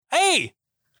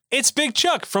It's Big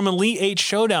Chuck from Elite 8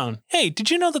 Showdown. Hey, did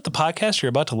you know that the podcast you're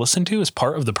about to listen to is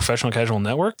part of the Professional Casual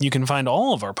Network? You can find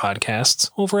all of our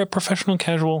podcasts over at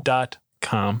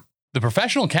professionalcasual.com. The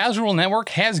Professional Casual Network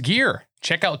has gear.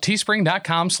 Check out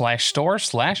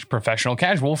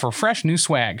teespring.com/store/professionalcasual for fresh new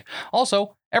swag.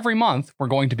 Also, every month, we're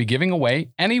going to be giving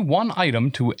away any one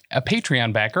item to a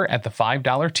Patreon backer at the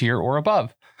 $5 tier or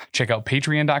above. Check out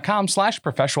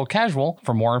patreon.com/professionalcasual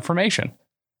for more information.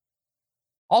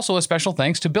 Also, a special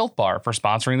thanks to Built Bar for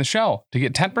sponsoring the show. To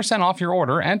get 10% off your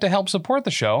order and to help support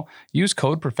the show, use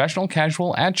code Professional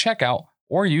Casual at checkout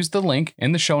or use the link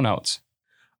in the show notes.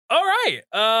 All right.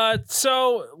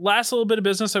 So last little bit of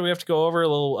business that we have to go over, a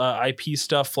little IP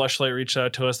stuff. Fleshlight reached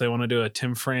out to us. They want to do a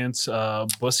Tim France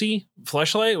Bussy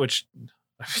Fleshlight, which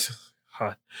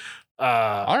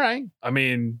all right. I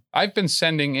mean, I've been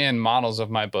sending in models of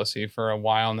my Bussy for a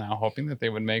while now, hoping that they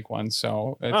would make one.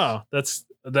 So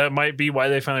that might be why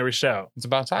they finally reached out. It's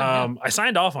about time. I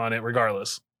signed off on it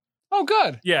regardless. Oh,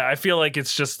 good. Yeah, I feel like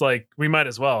it's just like we might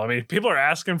as well. I mean, people are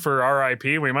asking for our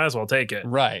IP. We might as well take it.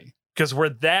 Right. Because we're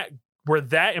that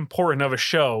important of a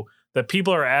show that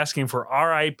people are asking for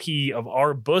our IP of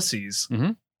our bussies.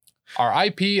 Mm-hmm. Our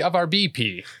IP of our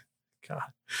BP. God.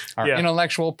 Our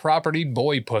intellectual property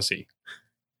boy pussy.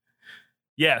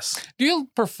 Yes. Do you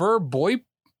prefer boy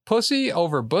pussy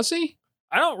over bussy?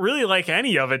 I don't really like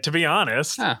any of it, to be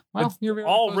honest. Well, you're very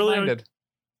all really minded.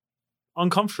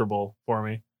 Uncomfortable for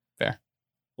me. Fair.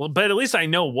 Well, but at least I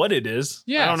know what it is.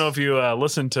 Yes. I don't know if you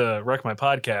listen to Wreck My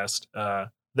Podcast.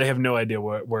 They have no idea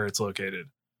where it's located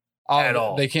at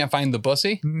all. They can't find the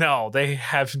bussy? No, they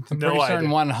have I'm no pretty idea. certain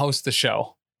one hosts the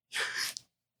show.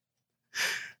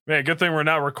 Man, good thing we're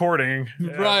not recording.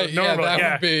 Right.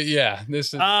 Would be. Yeah. This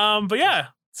is. But yeah.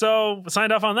 So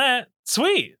signed off on that.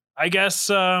 Sweet. I guess.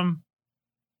 I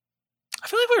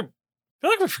feel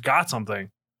like we forgot something.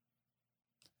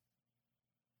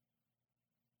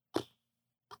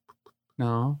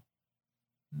 No.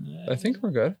 I think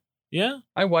we're good. Yeah.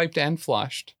 I wiped and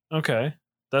flushed. Okay.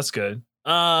 That's good.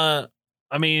 I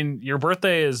mean, your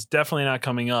birthday is definitely not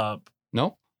coming up.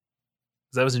 Nope.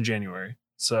 That was in January.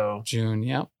 So June,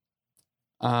 yep.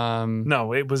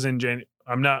 No, it was in January.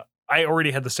 I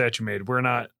already had the statue made. We're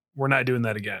not doing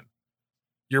that again.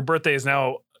 Your birthday is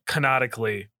now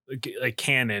canonically like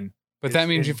canon. But that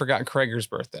means you forgot Krager's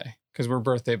birthday because we're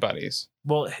birthday buddies.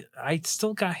 Well, I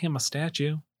still got him a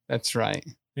statue. That's right.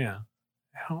 Yeah.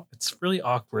 It's really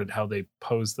awkward how they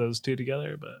pose those two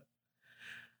together, but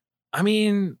I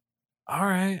mean, all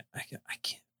right. I can't.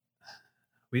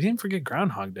 We didn't forget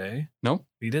Groundhog Day. Nope.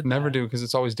 We did never do because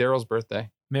it's always Daryl's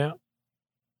birthday. Yeah.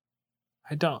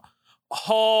 I don't.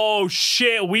 Oh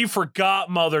shit! We forgot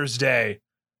Mother's Day.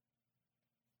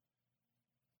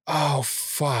 Oh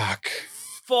fuck!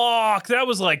 Fuck! That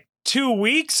was like 2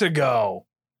 weeks ago.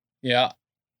 Yeah.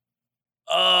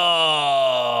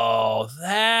 Oh,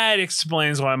 that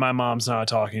explains why my mom's not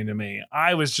talking to me.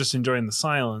 I was just enjoying the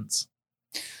silence.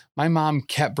 My mom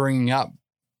kept bringing up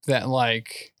that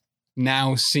like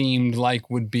now seemed like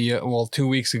would be 2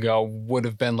 weeks ago would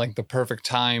have been like the perfect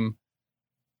time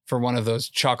for one of those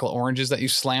chocolate oranges that you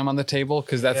slam on the table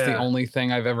because that's the only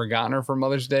thing I've ever gotten her for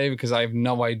Mother's Day because I have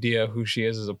no idea who she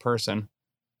is as a person.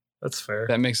 That's fair.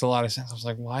 That makes a lot of sense. I was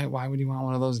like, why would you want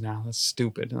one of those now? That's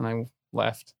stupid. And I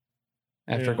left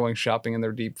after going shopping in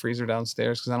their deep freezer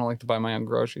downstairs because I don't like to buy my own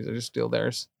groceries. I just steal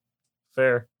theirs.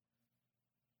 Fair.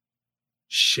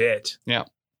 Shit. Yeah.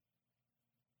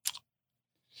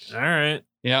 All right.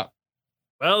 Yeah.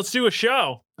 Well, let's do a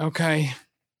show. Okay.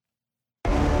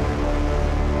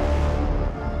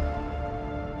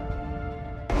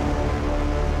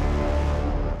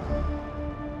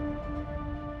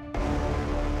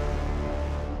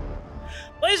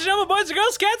 Ladies and gentlemen, boys and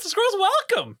girls, cats and squirrels,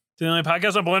 welcome to the only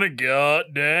podcast on planet God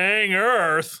dang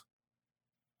Earth.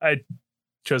 I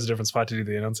chose a different spot to do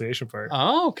the enunciation part.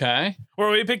 Oh, okay.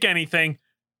 Where we pick anything and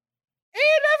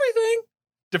everything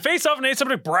to face off in a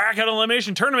subject bracket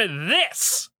elimination tournament.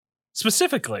 This,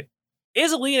 specifically,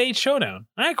 is Elite 8 Showdown.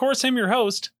 I, of course, am your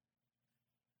host,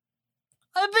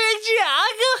 a Big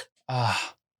Jog.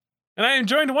 And I am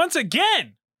joined once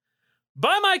again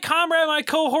by my comrade, my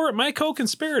cohort, my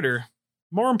co-conspirator.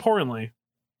 More importantly,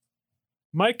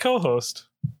 my co-host.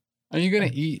 Are you going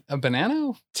to eat a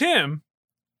banana? Tim.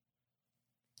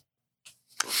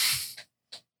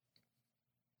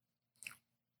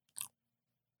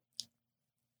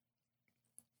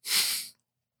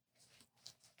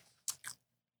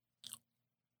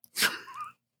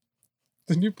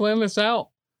 Did you plan this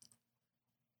out?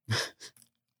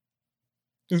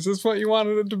 Is this what you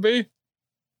wanted it to be?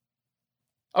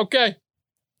 Okay.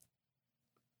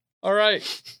 All right.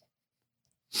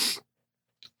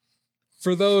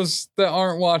 For those that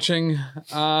aren't watching,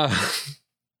 on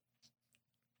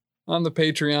the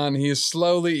Patreon, he is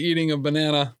slowly eating a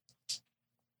banana.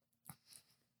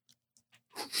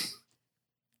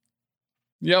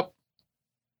 Yep.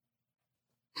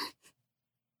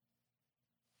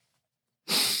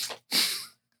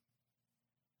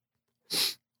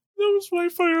 That was way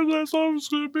funnier than I thought it was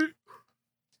going to be.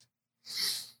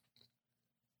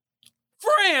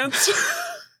 France!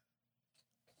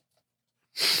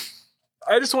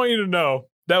 I just want you to know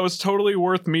that was totally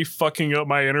worth me fucking up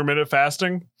my intermittent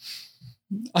fasting.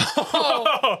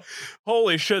 Oh.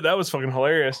 Holy shit, that was fucking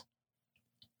hilarious.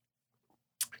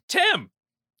 Tim,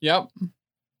 Yep.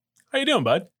 how you doing,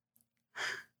 bud?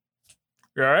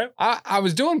 You all right? I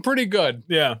was doing pretty good.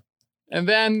 Yeah. And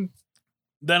then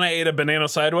Then I ate a banana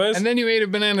sideways. you ate a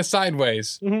banana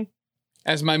sideways Mhm.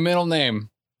 as my middle name.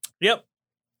 Yep.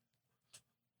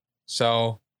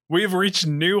 So We've reached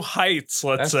new heights,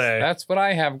 let's say. that's what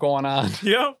I have going on.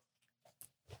 Yep.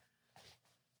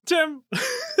 Tim,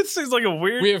 it seems like a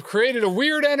weird... We have created a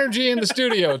weird energy in the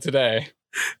studio today.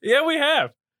 Yeah, we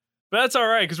have. But that's all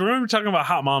right, because we're going to be talking about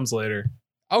hot moms later.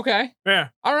 Okay. Yeah.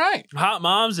 All right. Hot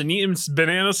moms and eating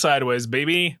bananas sideways,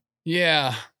 baby.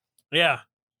 Yeah. Yeah.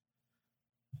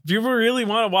 If you really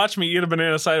want to watch me eat a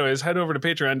banana sideways, head over to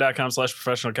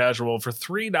patreon.com/professionalcasual for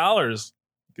 $3.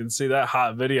 You can see that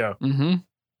hot video. Mm-hmm.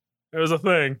 It was a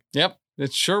thing. Yep.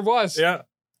 It sure was. Yeah.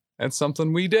 That's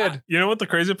something we did. You know what the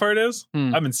crazy part is?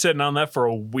 I've been sitting on that for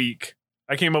a week.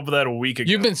 I came up with that a week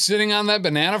ago. You've been sitting on that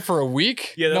banana for a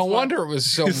week? Yeah, that's no why- wonder it was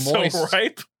so It's moist. so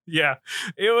ripe. Yeah.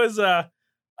 It was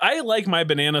I like my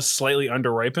bananas slightly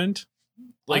underripened.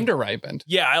 Like, Underripened.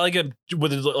 yeah, I like it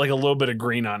with like a little bit of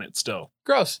green on it still.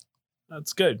 Gross.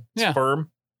 That's good. It's Yeah.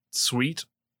 firm, sweet.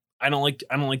 I don't like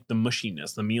the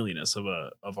mushiness, the mealiness of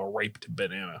a ripe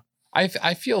banana. I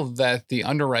feel that the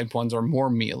underripe ones are more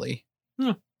mealy.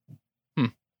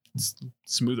 It's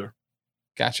smoother.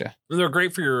 Gotcha. They're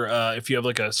great for your if you have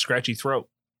like a scratchy throat.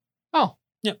 Oh.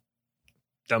 Yep.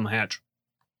 Down the hatch.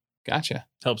 Gotcha.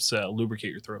 Helps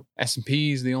lubricate your throat.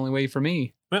 S&P is the only way for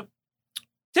me.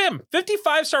 Tim,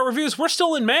 55-star reviews. We're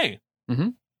still in May.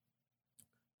 Mhm.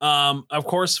 Of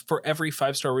course, for every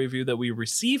 5-star review that we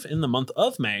receive in the month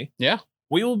of May, Yeah.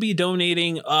 we will be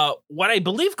donating what I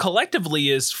believe collectively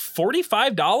is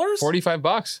 $45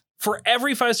 $45. for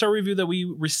every 5-star review that we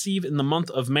receive in the month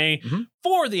of May Mhm.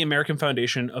 for the American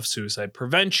Foundation of Suicide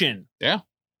Prevention. Yeah.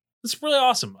 It's really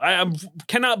awesome. I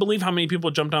cannot believe how many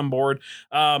people jumped on board.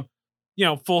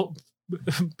 Full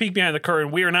peek behind the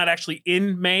curtain. We are not actually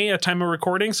in May at time of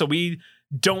recording, so we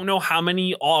don't know how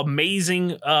many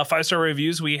amazing 5-star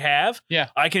reviews we have. Yeah.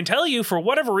 I can tell you, for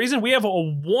whatever reason, we have a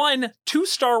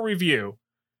 2-star review.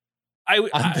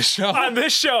 On the show? On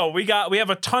this show, we have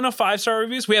a ton of 5-star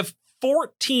reviews. We have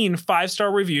 14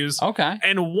 5-star reviews Okay.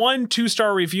 and 1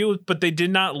 2-star review, but they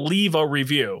did not leave a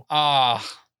review. I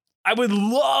I would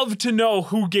love to know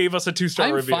who gave us a 2-star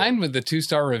I'm review. fine with the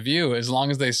 2-star review as long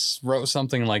as they wrote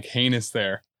something like heinous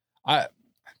there. I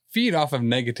feed off of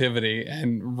negativity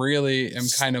and really am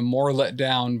kind of more let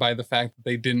down by the fact that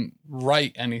they didn't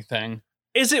write anything.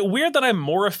 Is it weird that I'm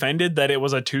more offended that it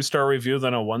was a 2-star review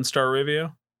than a 1-star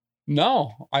review?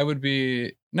 No, I would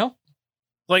be no.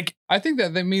 Like, I think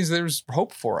that means there's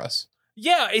hope for us.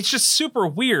 yeah, it's just super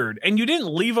weird. And you didn't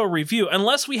leave a review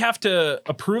unless we have to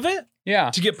approve it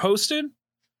Yeah. to get posted.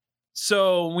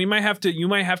 So you might have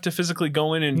to physically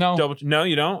go in and No. No,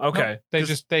 you don't? Okay. No,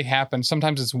 they happen.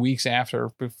 Sometimes it's weeks after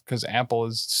because Apple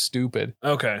is stupid.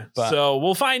 Okay. But- So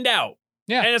we'll find out.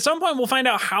 Yeah. And at some point we'll find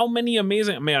out how many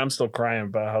amazing, man, I'm still crying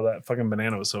about how that fucking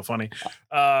banana was so funny.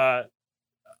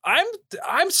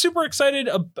 I'm super excited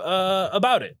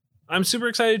about it. I'm super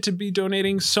excited to be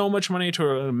donating so much money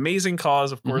to an amazing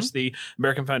cause, of course, the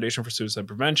American Foundation for Suicide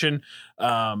Prevention.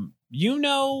 You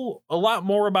know a lot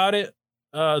more about it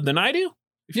than I do.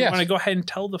 If you Yes. want to go ahead and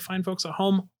tell the fine folks at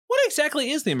home, what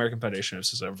exactly is the American Foundation of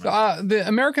Suicide Prevention? The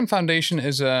American Foundation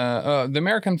is the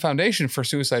American Foundation for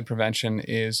Suicide Prevention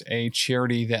is a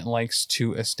charity that likes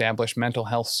to establish mental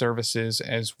health services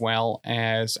as well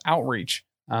as outreach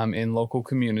in local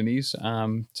communities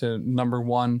to number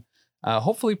one,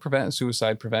 hopefully prevent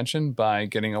suicide prevention by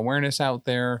getting awareness out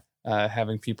there,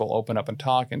 having people open up and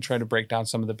talk and try to break down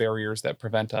some of the barriers that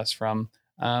prevent us from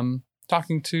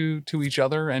talking to each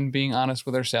other and being honest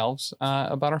with ourselves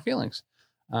about our feelings.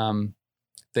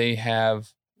 They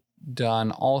have done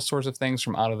all sorts of things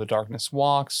from Out of the Darkness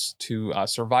walks to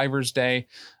Survivor's Day,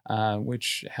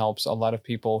 which helps a lot of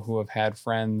people who have had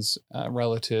friends,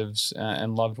 relatives,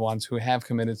 and loved ones who have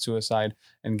committed suicide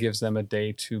and gives them a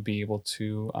day to be able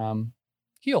to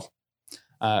heal.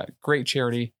 Great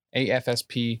charity,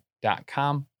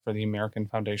 afsp.com. for the American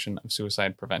Foundation of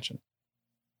Suicide Prevention.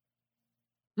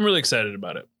 I'm really excited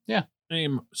about it. Yeah. I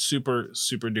am super,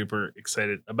 super duper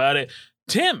excited about it.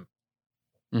 Tim,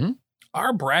 Mhm.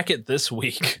 our bracket this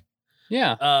week,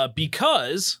 Yeah.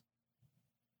 because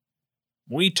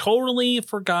we totally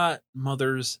forgot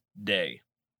Mother's Day.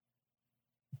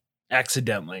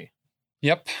 Accidentally.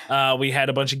 Yep. We had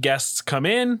a bunch of guests come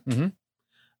in. Mhm.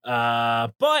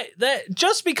 But that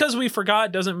just because we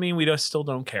forgot doesn't mean we still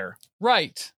don't care.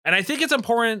 Right. And I think it's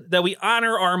important that we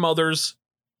honor our mothers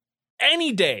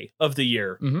any day of the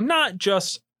year, Mhm. not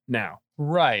just now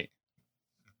Right.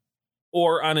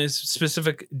 or on a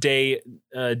specific day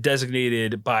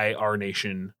designated by our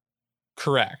nation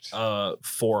Correct.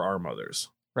 for our mothers.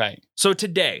 Right. So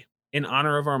today, in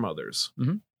honor of our mothers,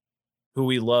 Mhm. who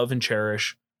we love and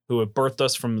cherish, who have birthed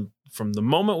us from the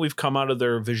moment we've come out of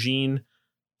their vagine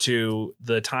to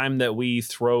the time that we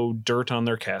throw dirt on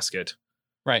their casket.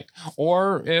 Right.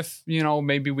 Or if,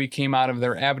 maybe we came out of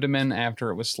their abdomen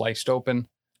after it was sliced open.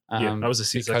 Yeah, I was a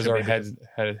C-section because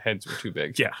our baby. heads were too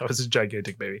big. Yeah, I was a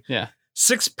gigantic baby. Yeah.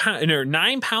 6 pounds,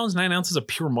 9 pounds, 9 ounces of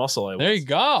pure muscle. I was. There you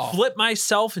go. Flip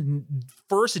myself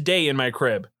first day in my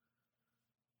crib.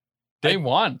 Day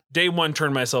one. Day one,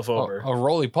 turned myself over. A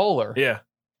roly-polar. Yeah,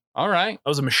 All right. I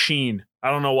was a machine. I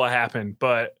don't know what happened,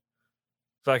 but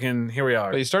fucking here we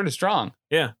are. But you started strong.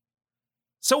 Yeah.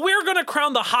 So we're gonna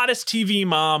crown the hottest TV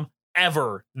mom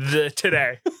ever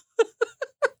today,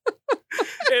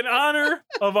 in honor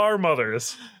of our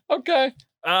mothers. Okay.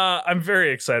 I'm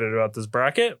very excited about this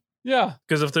bracket Yeah.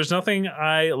 because if there's nothing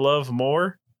I love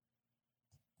more,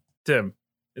 Tim,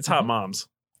 it's hot Mhm. moms.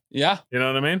 Yeah. You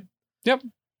know what I mean? Yep.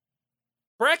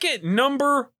 Bracket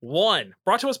number 1,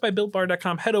 brought to us by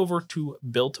BuiltBar.com. Head over to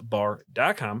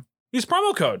BuiltBar.com. Use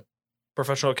promo code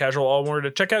Professional Casual all word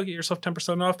to check out. Get yourself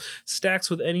 10% off. Stacks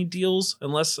with any deals,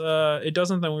 unless it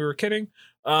doesn't. Then we were kidding.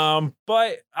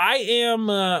 But I am.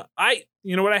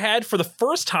 You know what I had for the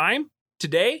first time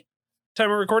today? Time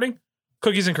of recording,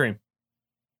 cookies and cream.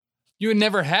 You had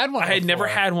never had one. I had never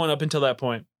before. had one up until that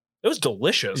point. It was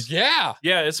delicious. Yeah.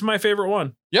 Yeah, it's my favorite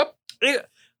one. Yep.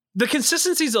 The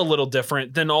consistency's a little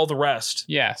different than all the rest.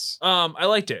 Yes. I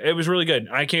liked it. It was really good.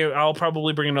 I'll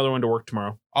probably bring another one to work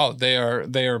tomorrow. Oh, they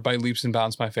are by leaps and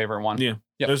bounds my favorite one. Yeah.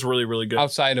 Yep. It was really, really good.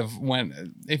 Outside of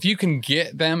if you can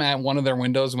get them at one of their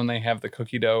windows when they have the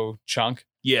cookie dough chunk,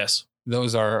 Yes.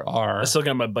 those are I still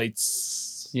got my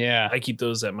bites. yeah. I keep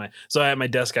those at my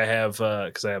desk. I have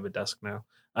because I have a desk now.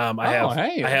 I have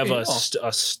there you go.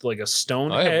 a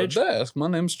stone I have a edge. desk. My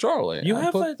name's Charlie. You I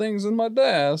have put things in my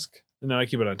desk. No, I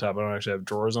keep it on top. I don't actually have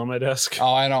drawers on my desk.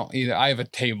 Oh, I don't either. I have a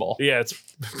table Yeah, it's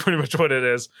pretty much what it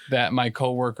is. that my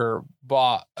coworker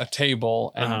bought a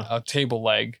table and Uh-huh. a table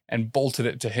leg and bolted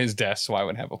it to his desk so I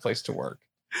would have a place to work.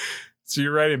 So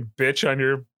you're writing bitch on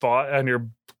your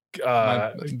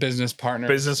My business partner.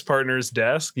 business partner's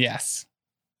desk. Yes.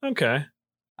 Okay.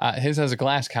 His has a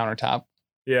glass countertop.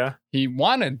 Yeah. He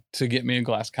wanted to get me a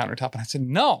glass countertop, and I said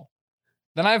no.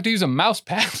 Then I have to use a mouse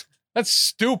pad. That's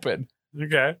stupid.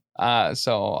 Okay.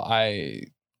 So I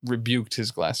rebuked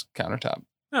his glass countertop.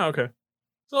 Oh, okay.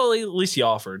 So at least he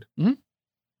offered. Mhm.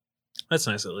 That's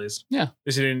nice, at least. Yeah. At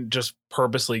least he didn't just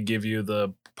purposely give you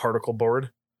the particle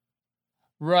board.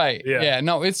 Right. Yeah. Yeah.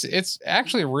 No, it's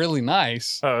actually really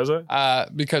nice. Oh, is it?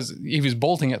 Because he was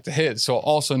bolting it to his, so it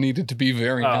also needed to be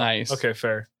very Oh, nice. Okay,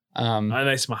 fair. A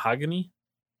nice mahogany.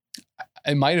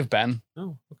 It might have been,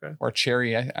 Oh, okay. or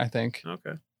cherry, I think.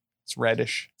 Okay. It's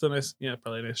reddish. It's a nice,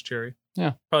 probably a nice cherry.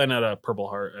 Yeah. Probably not a purple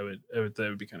heart. That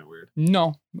would be kind of weird.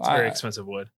 No. It's very expensive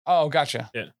wood. Oh,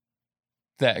 gotcha. Yeah.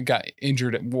 That got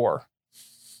injured at war.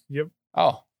 Yep.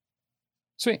 Oh,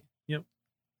 sweet. Yep.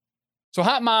 So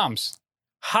hot moms.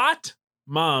 Hot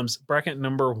moms, bracket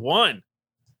number 1.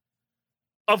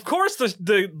 Of course,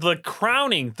 the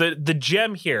crowning, the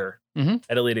gem here Mhm.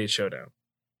 at Elite 8 Showdown,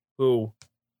 who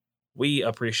we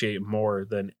appreciate more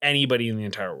than anybody in the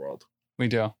entire world. We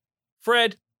do.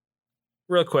 Fred,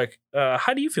 real quick,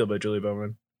 how do you feel about Julie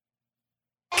Bowman?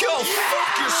 Go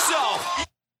fuck yourself!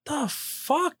 The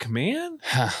fuck, man?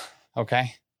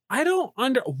 Okay. I don't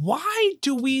why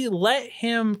do we let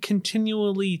him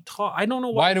continually talk? I don't know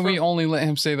Why do we only let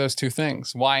him say those two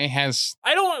things? Why hasn't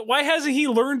he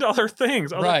learned other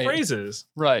things, other Right. phrases?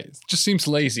 Right. It just seems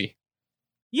lazy,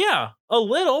 Yeah, a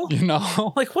little. you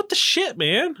know? Like, what the shit,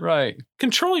 man? Right.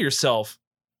 Control yourself.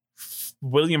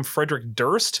 William Frederick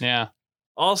Durst. Yeah.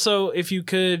 Also, if you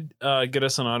could get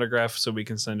us an autograph so we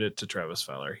can send it to Travis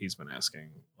Fowler. He's been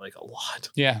asking like a lot.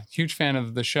 Yeah. Huge fan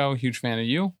of the show. Huge fan of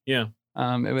you. Yeah.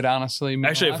 It would honestly mean a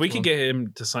Actually, lot if we to could him. get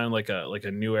him to sign like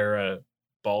a new era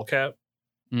ball cap,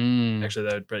 Mm, actually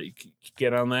that would probably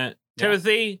get on that. Yeah.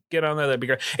 Timothy, get on there. That'd be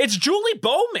great. It's Julie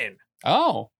Bowman.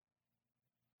 Oh,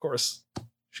 Of course,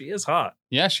 she is hot.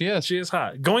 yeah, she is. She is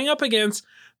hot. Going up against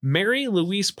Mary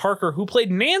Louise Parker, who played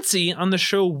Nancy on the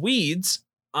show Weeds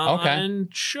on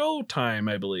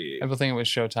Showtime, I believe. I think it was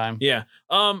Showtime. Yeah.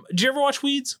 Did you ever watch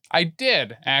Weeds? I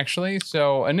did, actually.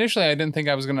 So initially, I didn't think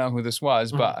I was going to know who this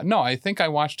was. But no, I think I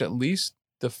watched at least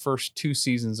the first 2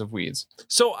 seasons of Weeds.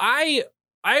 So I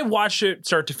watched it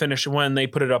start to finish when they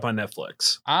put it up on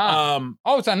Netflix.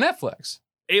 Oh, it's on Netflix.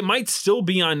 It might still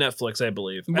be on Netflix, I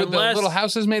believe. With the little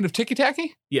houses made of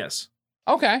ticky-tacky? Yes.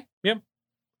 Okay.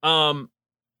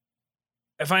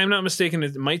 If I am not mistaken,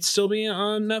 it might still be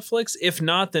on Netflix. If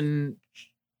not, then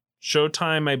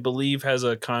Showtime, I believe, has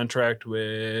a contract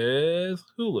with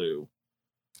Hulu.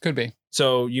 Could be.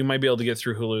 So you might be able to get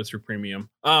through Hulu through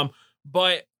premium.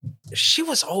 But she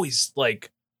was always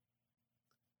like,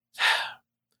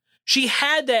 she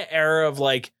had that era of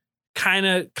like kind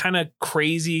of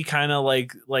crazy, kind of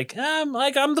like I'm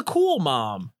the cool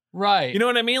mom. Right. You know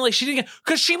what I mean? Like she didn't,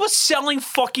 because she was selling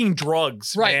fucking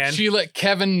drugs. Right. Man. She let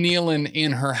Kevin Nealon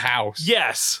in her house.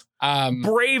 Yes.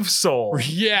 Brave soul.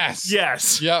 Yes.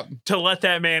 Yes. Yep. To let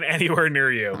that man anywhere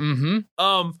near you.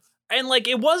 Mm-hmm. And like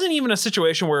it wasn't even a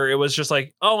situation where it was just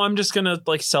like, oh, I'm just gonna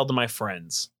like sell to my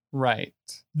friends. Right.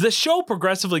 The show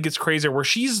progressively gets crazier where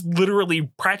she's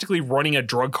literally practically running a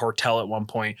drug cartel at one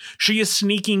point. She is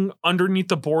sneaking underneath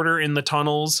the border in the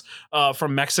tunnels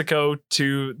from Mexico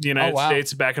to the United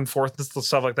States, back and forth and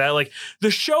stuff like that. Like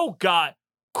the show got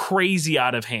crazy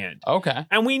out of hand. Okay.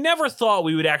 And we never thought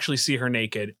we would actually see her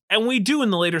naked. And we do in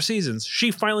the later seasons.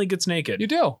 She finally gets naked. You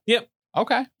do? Yep.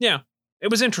 Okay. Yeah.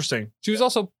 It was interesting. She was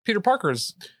also Peter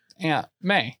Parker's Aunt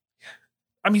May.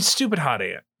 I mean, stupid hot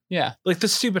aunt. Yeah. Like the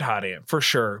stupid hot aunt for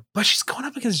sure. But she's going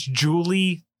up against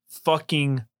Julie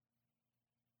fucking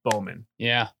Bowman.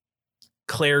 Yeah.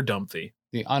 Claire Dunphy.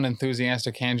 The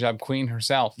unenthusiastic handjob queen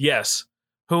herself. Yes.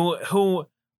 Who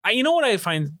you know what I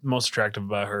find most attractive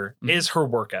about her is her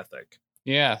work ethic.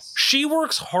 Yes. She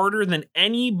works harder than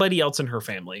anybody else in her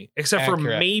family, except for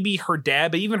maybe her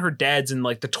dad, but even her dad's in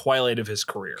like the twilight of his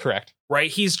career. Correct. Right?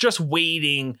 He's just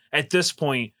waiting at this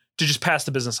point to just pass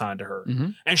the business on to her. Mm-hmm.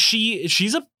 And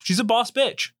she's a boss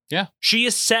bitch. Yeah. She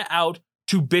is set out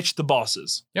to bitch the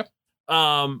bosses. Yep.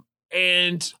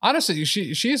 And honestly,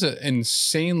 she is an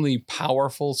insanely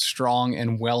powerful, strong,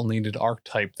 and well-needed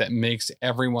archetype that makes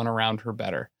everyone around her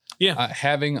better. Yeah.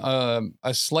 Having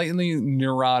a slightly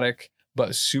neurotic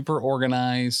but super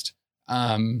organized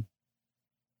parent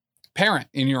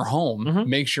in your home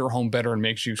makes your home better and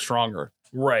makes you stronger.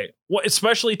 Right. Well,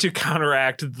 especially to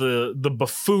counteract the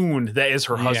buffoon that is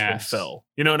her husband, Phil.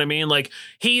 You know what I mean? Like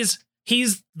he's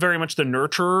very much the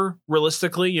nurturer,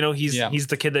 realistically. You know, he's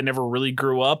the kid that never really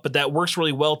grew up, but that works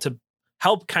really well to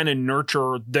help kind of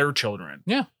nurture their children.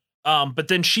 Yeah. But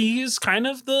then she's kind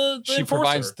of the she enforcer.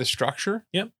 provides the structure.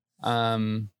 Yep.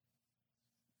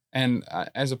 And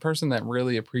as a person that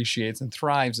really appreciates and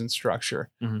thrives in structure,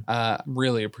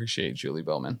 really appreciate Julie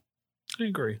Bowman. I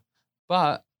agree.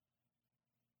 But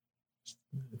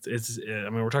I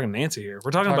mean, we're talking Nancy here.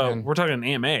 We're talking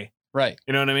Aunt May. Right.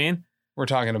 You know what I mean? We're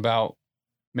talking about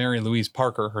Mary Louise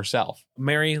Parker herself.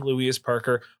 Mary Louise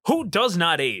Parker, who does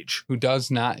not age. Who does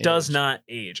not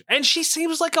age. And she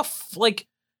seems like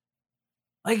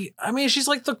I mean, she's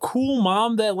like the cool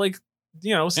mom that like,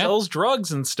 you know, sells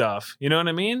drugs and stuff. You know what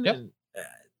I mean? Yep.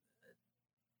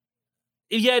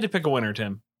 If you had to pick a winner,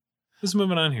 Tim, who's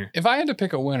moving on here? If I had to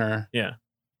pick a winner,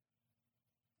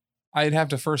 I'd have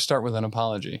to first start with an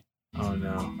apology. Oh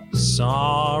no.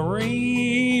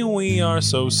 Sorry, we are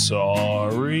so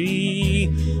sorry.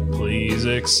 Please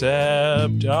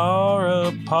accept our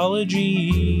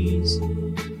apologies.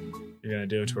 You're gonna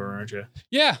do it to her, aren't you?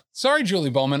 Yeah. Sorry, Julie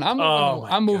Bowman.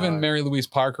 I'm moving Mary Louise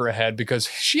Parker ahead because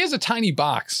she has a tiny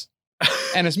box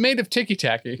and it's made of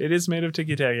ticky-tacky. It is made of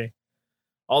ticky-tacky.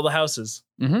 All the houses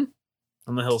on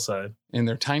the hillside. In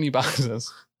their tiny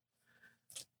boxes.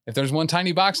 If there's one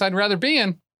tiny box I'd rather be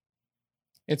in,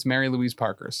 it's Mary Louise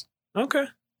Parker's. Okay.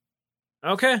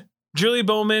 Julie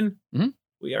Bowman,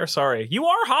 we are sorry. You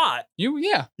are hot. You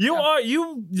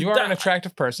are an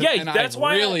attractive person. Yeah, and that's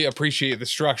why I really appreciate the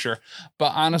structure.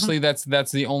 But honestly,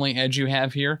 that's the only edge you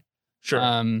have here.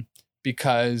 Sure.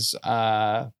 Because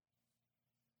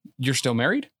you're still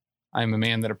married. I'm a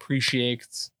man that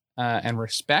appreciates and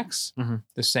respects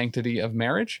the sanctity of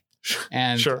marriage.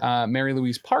 And Mary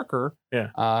Louise Parker,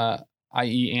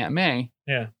 i.e. Aunt May,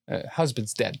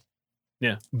 husband's dead.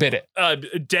 Yeah. Bit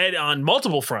it. Dead on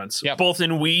multiple fronts, both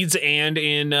in Weeds and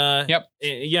in,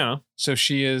 So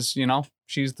she is,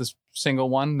 she's the single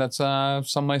one that's,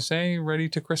 some might say, ready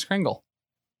to Kris Kringle.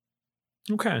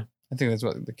 Okay. I think that's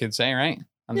what the kids say, right?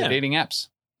 On the Yeah. dating apps.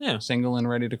 Yeah. Single and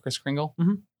ready to Kris Kringle.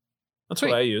 That's Sweet.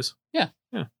 what I use. Yeah.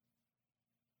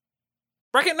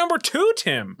 Bracket number 2,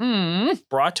 Tim. Mm.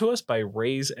 Brought to us by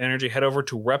Raise Energy. Head over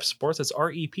to Rep Sports. That's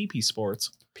REPP PP.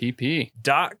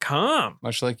 Sports.com.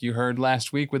 Much like you heard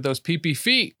last week with those PP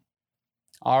feet.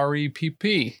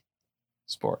 REPP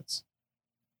Sports.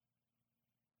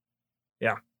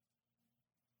 Yeah.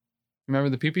 Remember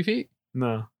the PP feet?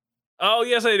 No. Oh,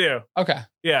 yes, I do. Okay.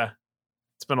 Yeah.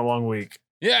 It's been a long week.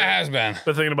 Yeah, it has been.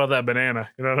 Been thinking about that banana.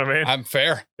 You know what I mean? I'm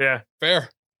fair. Yeah. Fair.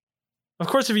 Of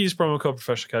course, if you use promo code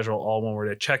Professional Casual, all one word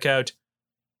at checkout,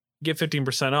 get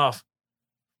 15% off.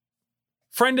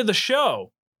 Friend of the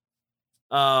show,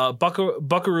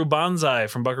 Buckaroo Banzai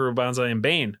from Buckaroo Banzai and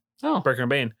Bane, Oh. Breaker and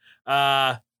Bane,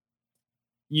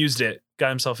 used it, got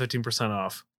himself 15%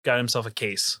 off, got himself a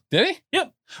case. Did he?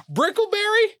 Yep.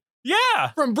 Brickleberry?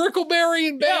 Yeah. From Brickleberry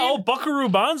and Bane? Yeah, old Buckaroo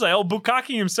Banzai, old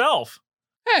Bukkake himself.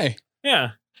 Hey.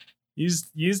 Yeah. Use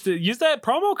that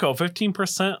promo code,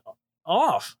 15%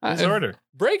 off his order.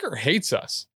 Breaker hates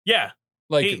us. Yeah.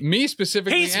 Like me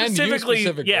specifically and you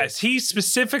specifically. Yes, he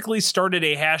specifically started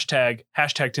a hashtag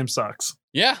Tim Sucks.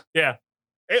 Yeah.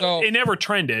 It never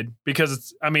trended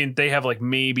because they have like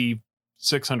maybe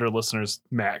 600 listeners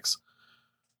max.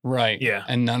 Right. Yeah.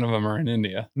 And none of them are in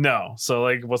India. No. So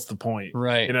like, what's the point?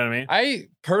 Right. You know what I mean? I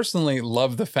personally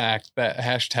love the fact that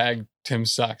hashtag Tim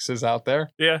Sucks is out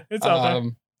there. Yeah, it's out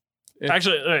there. it-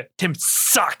 Actually, Tim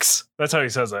Sucks. That's how he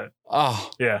says it. Oh,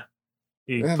 Yeah.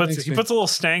 He That puts makes me- a little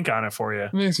stank on it for you.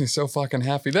 it makes me so fucking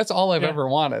happy. That's all I've Yeah. ever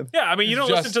wanted. Yeah, you It's don't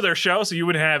just- listen to their show, so you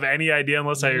wouldn't have any idea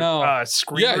unless I No.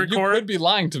 screen Yeah, record. you could be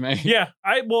lying to me. Yeah,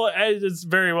 it's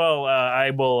very well. I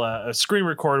will screen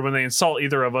record when they insult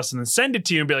either of us and then send it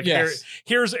to you and be like, Yes.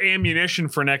 here's ammunition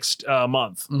for next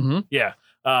month. Mm-hmm. Yeah.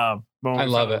 When we I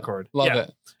love finally it. record. Love Yeah.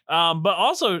 it. But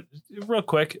also, real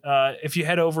quick, if you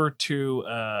head over to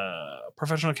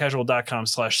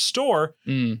professionalcasual.com/store,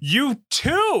 Mm. you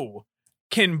too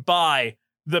can buy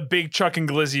the Big Chuck and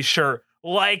Glizzy shirt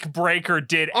like Breaker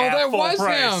did Oh, at that full was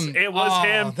price. him. It was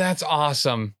him. That's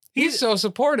awesome. He's He's- so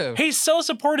supportive. He's so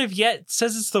supportive, yet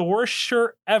says it's the worst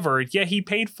shirt ever. Yet he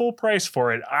paid full price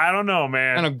for it. I don't know,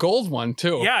 man. And a gold one,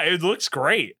 too. Yeah, it looks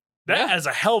great. That Yeah. has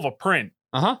a hell of a print.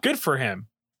 Uh-huh. Good for him.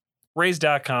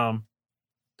 Raise.com,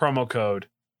 promo code.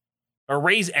 Or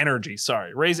Raise Energy.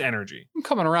 Sorry, Raise Energy. I'm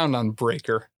coming around on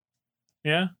Breaker.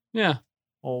 Yeah? Yeah.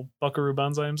 Old Buckaroo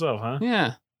Banzai himself, huh?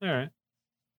 Yeah. All right.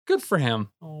 Good for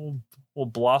him. Old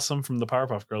Blossom from the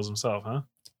Powerpuff Girls himself, huh?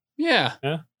 Yeah.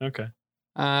 Yeah? Okay.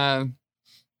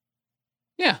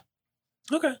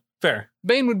 Okay. Fair.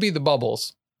 Bane would be the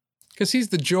bubbles. Because he's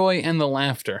the joy and the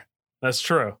laughter. That's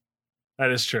true.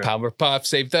 That is true. Powerpuff,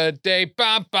 save the day.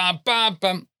 Bum, bum, bum,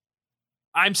 bum.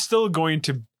 I'm still going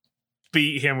to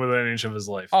beat him within an inch of his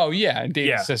life. Oh, yeah. And Dave's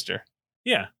Yeah. sister.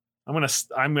 Yeah. I'm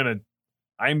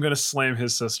gonna slam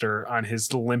his sister on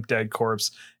his limp dead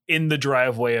corpse in the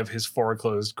driveway of his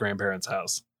foreclosed grandparents'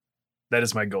 house. That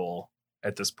is my goal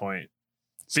at this point.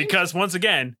 Because once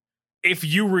again, if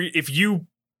you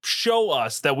show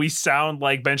us that we sound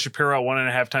like Ben Shapiro at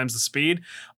 1.5 times the speed,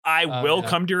 I will yeah.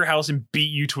 come to your house and beat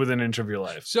you to within an inch of your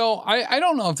life. So I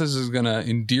don't know if this is going to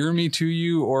endear me to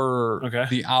you or Okay.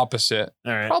 the opposite.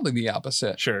 All right. Probably the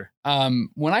opposite. Sure.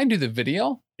 When I do the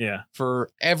video Yeah. for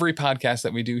every podcast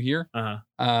that we do here, Uh-huh.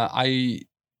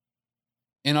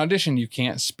 in Audition, you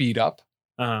can't speed up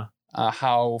Uh-huh.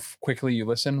 how quickly you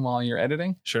listen while you're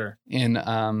editing. Sure. In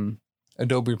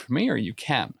Adobe Premiere, you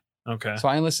can. Okay. So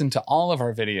I listen to all of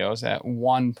our videos at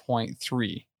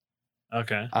 1.3,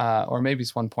 Okay. or maybe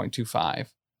it's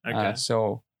 1.25. Okay.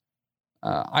 So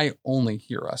I only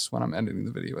hear us when I'm editing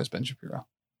the video as Ben Shapiro.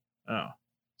 Oh.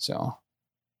 So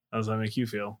How does that make you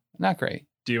feel? not great.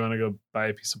 Do you want to go buy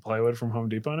a piece of plywood from Home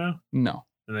Depot now No.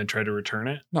 and then try to return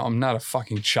it? No, I'm not a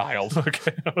fucking child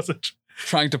Okay. I wasn't.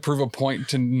 trying to prove a point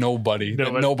to nobody that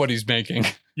Nobody. nobody's making.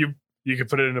 You could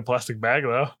put it in a plastic bag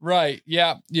though, Right.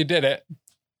 Yeah, you did it.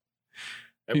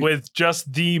 with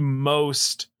just the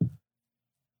most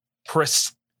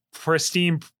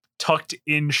pristine tucked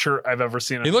in shirt I've ever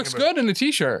seen. He looks good in a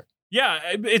t-shirt. Yeah,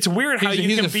 it's weird how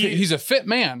He's a fit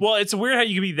man. Well, it's weird how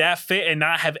you can be that fit and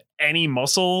not have any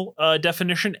muscle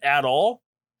definition at all.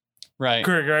 Right.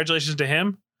 Congratulations to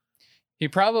him. He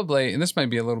probably, and this might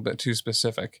be a little bit too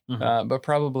specific, Mhm. but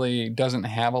probably doesn't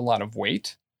have a lot of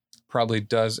weight. Probably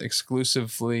does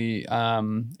exclusively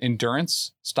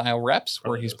endurance style reps, where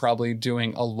Probably he's does. probably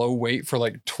doing a low weight for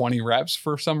like 20 reps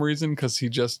for some reason because he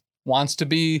just wants to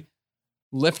be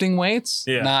lifting weights,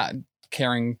 Yeah. not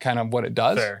caring kind of what it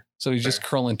does. Fair. So he's just Fair.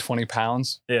 curling 20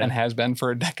 pounds Yeah. and has been for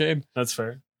a decade, That's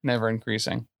fair. never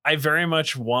increasing. I very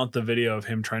much want the video of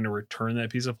him trying to return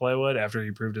that piece of plywood after he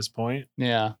proved his point.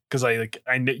 Yeah. Because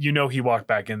he walked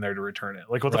back in there to return it.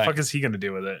 Like, what the Right. fuck is he going to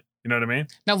do with it? You know what I mean?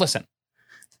 Now listen.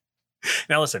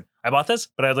 I bought this,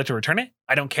 but I'd like to return it.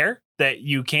 I don't care that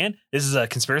you can. This is a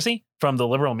conspiracy from the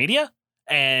liberal media,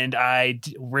 and I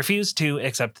refuse to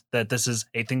accept that this is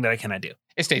a thing that I cannot do.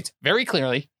 It states very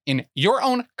clearly in your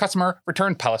own customer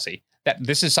return policy that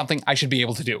this is something I should be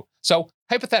able to do. So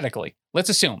hypothetically, let's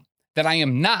assume that I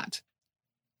am not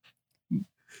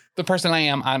the person I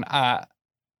am on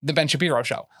the Ben Shapiro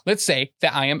show. Let's say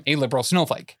that I am a liberal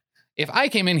snowflake. If I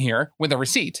came in here with a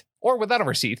receipt or without a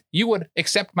receipt, you would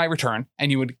accept my return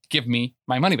and you would give me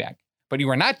my money back. But you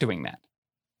are not doing that.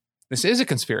 This is a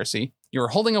conspiracy. You are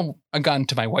holding a gun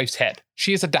to my wife's head.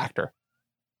 She is a doctor.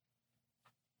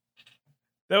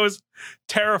 That was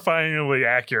terrifyingly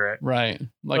accurate. Right.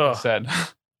 Like I Ugh. said,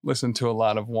 listen to a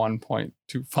lot of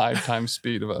 1.25 times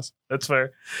speed of us. That's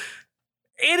fair.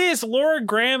 It is Laura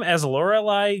Graham as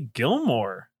Lorelai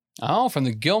Gilmore Oh, from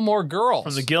the Gilmore Girls.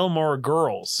 from the Gilmore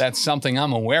Girls. That's something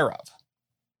I'm aware of.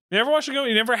 You never watched it go?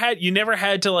 You never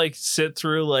had to like sit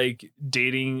through like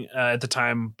dating at the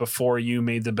time before you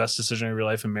made the best decision of your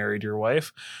life and married your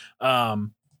wife.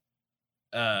 Had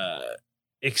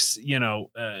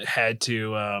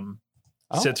to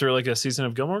sit through like a season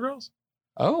of Gilmore Girls.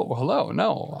 Oh, hello.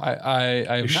 No, I You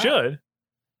have not. should.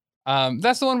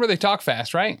 That's the one where they talk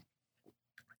fast, right?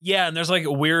 Yeah, and there's like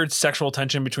a weird sexual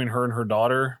tension between her and her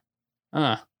daughter.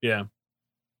 Yeah.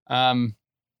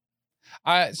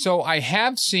 So I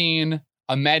have seen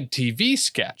a Med TV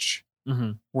sketch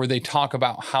Mm-hmm. where they talk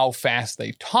about how fast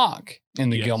they talk in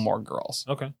the Yes. Gilmore Girls.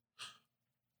 Okay.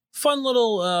 Fun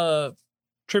little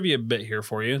trivia bit here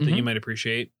for you that you Mhm. might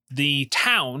appreciate. The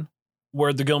town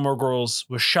where the Gilmore Girls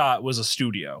was shot was a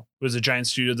studio. It was a giant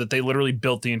studio that they literally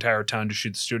built the entire town to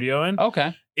shoot the studio in.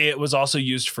 Okay. It was also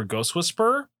used for Ghost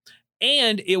Whisperer,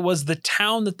 and it was the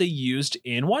town that they used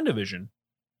in WandaVision.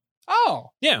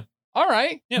 Oh. Yeah. All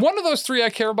right. Yeah. One of those three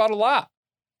I care about a lot.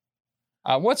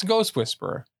 What's Ghost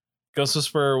Whisperer? Ghost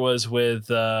Whisperer was with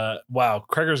wow,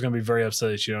 Kreger's gonna be very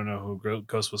upset that you don't know who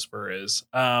Ghost Whisperer is.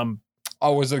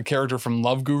 Oh, was it a character from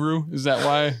Love Guru? Is that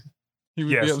why he would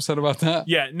be Yes. upset about that?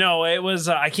 Yeah, no, it was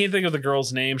I can't think of the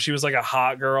girl's name. She was like a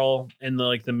hot girl in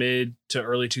the mid to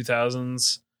early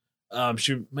 2000s.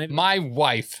 She maybe My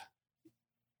wife.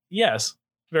 yes,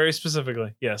 very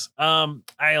specifically. Yes.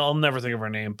 I'll never think of her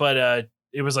name, but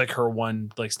it was like her one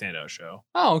like standout show.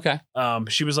 Oh, okay.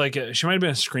 She was like she might have been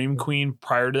a scream queen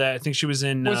prior to that. I think she was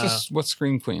in What's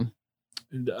Scream Queen?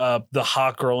 the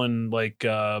hot girl in like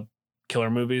killer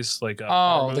movies, like Oh,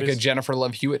 horror like a movies. Jennifer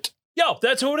Love Hewitt. Yo,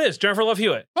 that's who it is, Jennifer Love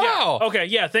Hewitt. Oh. Yeah. Okay,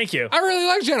 yeah, thank you. I really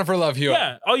like Jennifer Love Hewitt.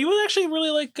 Yeah. Oh, you would actually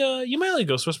really like you might like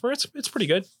Ghost Whisperer. It's pretty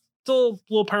good. It's a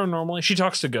little paranormal. She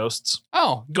talks to ghosts.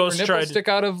 Oh, Ghost her nipples tried- stick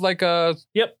out of like a.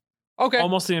 Yep. Okay.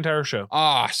 Almost the entire show.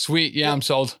 Ah, sweet. Yeah, I'm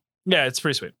sold. Yeah, it's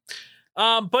pretty sweet.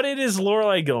 But it is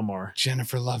Lorelai Gilmore.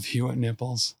 Jennifer Love Hewitt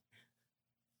nipples.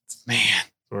 Man. That's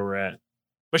where we're at.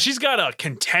 But she's got a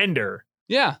contender,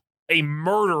 Yeah. a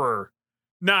murderer.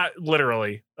 Not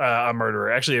literally a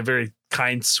murderer, actually a very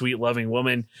kind, sweet, loving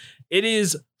woman. It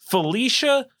is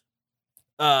Felicia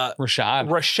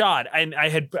Rashad. And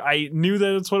I knew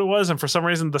that that's what it was, and for some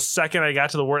reason, the second I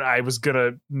got to the word, I was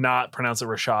gonna not pronounce it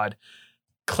Rashad.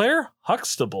 Claire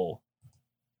Huxtable.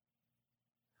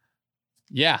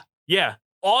 Yeah. Yeah.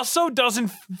 Also doesn't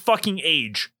fucking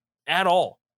age at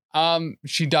all.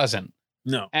 She doesn't.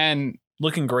 No. And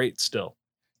Looking great still.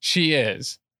 she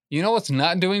is. You know what's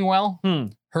not doing well?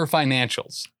 Her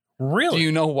financials. Really? Do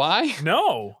you know why?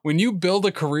 No. When you build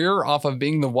a career off of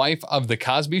being the wife of the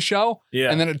Cosby Show,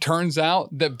 Yeah. and then it turns out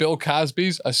that Bill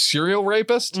Cosby's a serial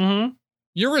rapist, Mm-hmm.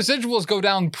 your residuals go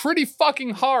down pretty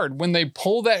fucking hard when they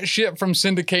pull that shit from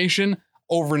syndication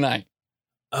overnight.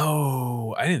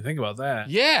 Oh, I didn't think about that.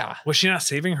 Yeah. Was she not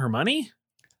saving her money?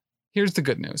 Here's the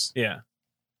good news. Yeah.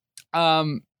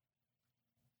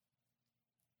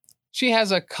 She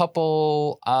has a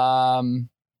couple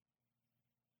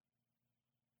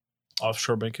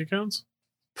Offshore bank accounts?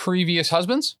 previous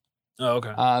husbands Oh,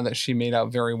 okay. that she made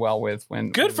out very well with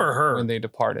Good for her. when they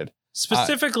departed.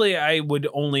 Specifically, I would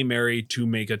only marry to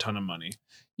make a ton of money.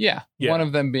 Yeah. Yeah. One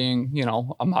of them being,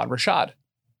 Ahmad Rashad.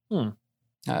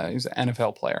 He's an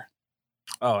NFL player.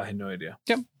 Oh, I had no idea.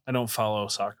 Yep. I don't follow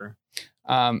soccer.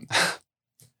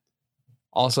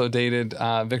 Also dated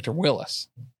Victor Willis.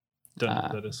 Don't know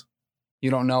what that is. You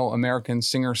don't know American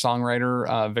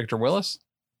singer-songwriter Victor Willis?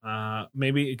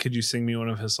 Maybe could you sing me one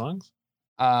of his songs?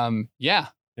 Yeah.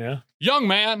 Yeah. Young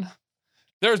man,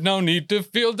 there's no need to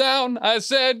feel down. I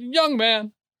said, young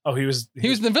man. Oh, he was He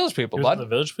was in the Village People, he was bud. in the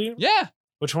Village People. Yeah.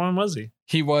 Which one was he?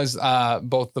 He was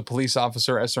both the police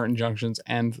officer at certain junctions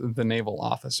and the naval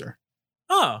officer.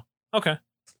 Oh, okay.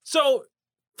 So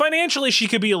financially, she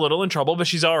could be a little in trouble, but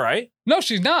she's all right. No,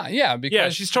 she's not. Yeah, because Yeah,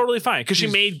 she's totally fine because she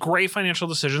she's- made great financial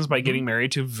decisions by getting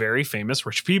married to very famous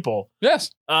rich people. yes.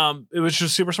 It was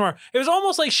just super smart. It was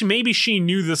almost like she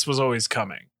knew this was always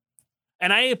coming,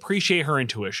 and I appreciate her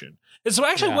intuition. It's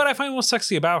actually Yeah. what I find most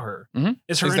sexy about her Mhm.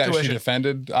 is her Is that she intuition.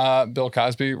 defended Bill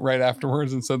Cosby right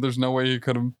afterwards and said there's no way he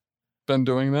could have been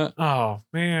doing that. Oh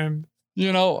man.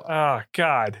 You know, Oh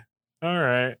God. All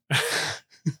right.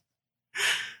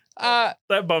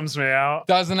 That bums me out.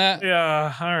 doesn't it?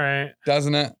 Yeah. All right.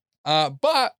 Doesn't it?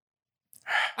 But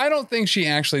I don't think she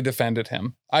actually defended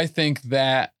him. I think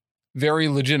that very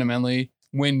legitimately,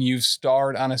 when you've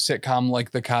starred on a sitcom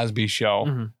like The Cosby Show,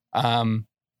 Mhm.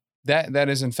 that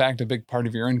is in fact a big part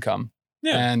of your income.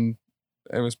 Yeah. And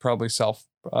it was probably self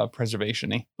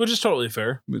preservation-y. Which is totally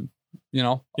fair. You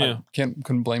know, Yeah.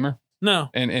 couldn't blame her No.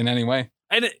 in any way.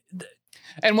 And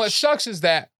And what sucks is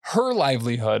that her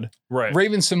livelihood, right.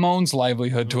 Raven Simone's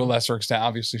livelihood to a Mhm. lesser extent,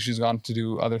 obviously she's gone to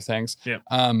do other things. Yeah.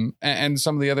 And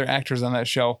some of the other actors on that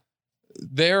show,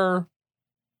 their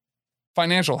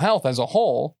financial health as a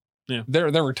whole, Yeah.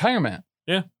 their retirement,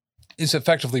 Yeah. is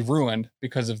effectively ruined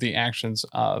because of the actions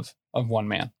of one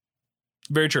man.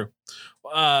 Very true.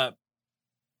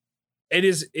 It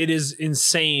is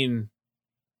insane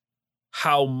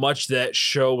how much that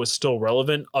show was still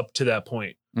relevant up to that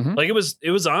point. Mhm. Like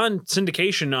it was on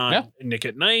syndication on Yeah. Nick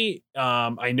at Night.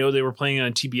 I know they were playing it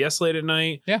on TBS late at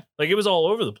night. Yeah. Like it was all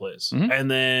over the place. Mhm. And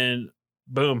then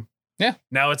boom. Yeah.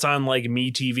 Now it's on like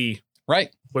MeTV,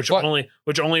 Right. which But-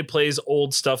 only plays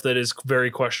old stuff that is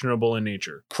very questionable in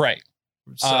nature. Correct.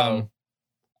 So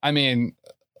I mean,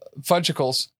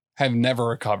 fudgicles have never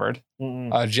recovered.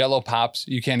 mm-mm. Jello pops,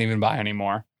 you can't even buy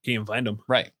anymore. Can't even find them.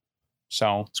 Right.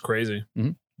 So, It's crazy.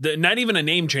 Mhm. Not even a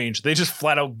name change. They just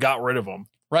flat out got rid of them.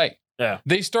 right. Yeah.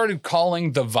 They started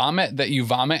calling the vomit that you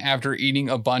vomit after eating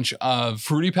a bunch of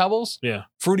Fruity Pebbles, Yeah.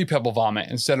 Fruity Pebble vomit,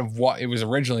 instead of what it was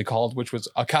originally called, which was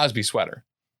a Cosby sweater.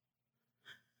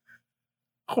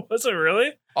 Was it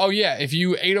really? Oh, yeah. If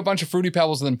you ate a bunch of Fruity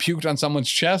Pebbles and then puked on someone's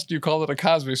chest, you called it a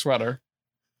Cosby sweater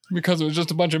because it was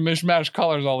just a bunch of mishmash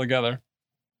colors all together.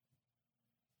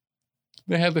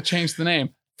 They had to change the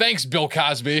name. Thanks, Bill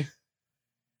Cosby.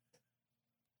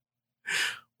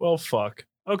 Well, fuck.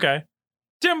 Okay.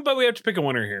 Tim, but we have to pick a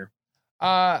winner here.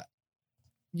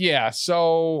 Yeah.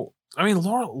 So, I mean,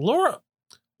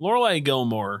 Lorelai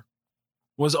Gilmore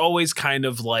was always kind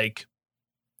of like,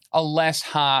 a less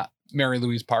hot Mary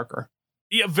Louise Parker.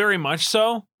 yeah, very much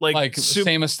so. Like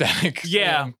same aesthetic.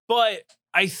 Yeah, but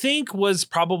I think was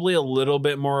probably a little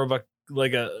bit more of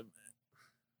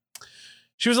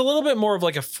she was a little bit more of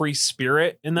like a free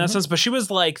spirit in that Mhm. sense, but she was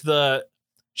like a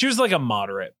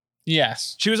moderate.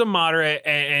 Yes. She was a moderate,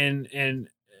 and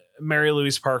Mary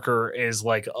Louise Parker is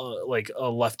like a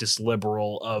leftist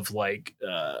liberal of like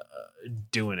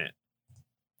doing it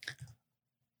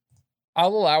I'll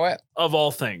allow it. of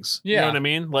all things. You Yeah. know what I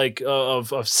mean? Like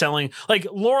of selling. Like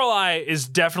Lorelai is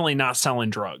definitely not selling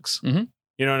drugs. Mhm.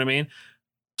 You know what I mean?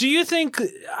 Do you think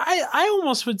I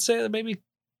almost would say that maybe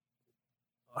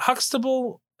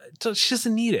Huxtable, she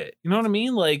doesn't need it. You know what I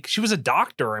mean? Like she was a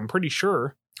doctor, I'm pretty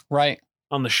sure, Right.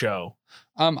 on the show.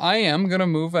 I am gonna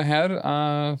move ahead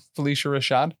Felicia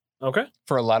Rashad Okay.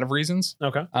 for a lot of reasons.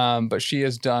 Okay. But she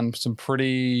has done some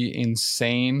pretty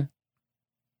insanely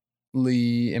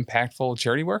impactful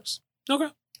charity works. Okay.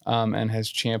 And has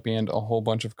championed a whole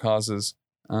bunch of causes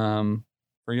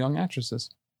for young actresses.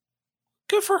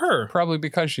 Good for her. Probably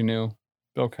because she knew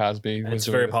Bill Cosby was It's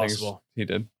doing very the things possible. he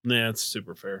did. Yeah, it's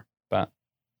super fair. But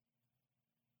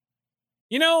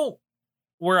you know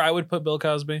where I would put Bill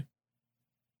Cosby?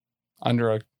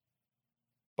 under a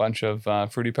bunch of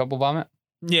Fruity Pebble vomit.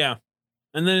 Yeah.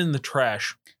 And then in the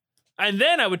trash. And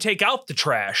then I would take out the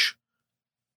trash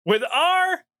with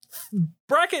our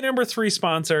bracket number 3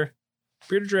 sponsor,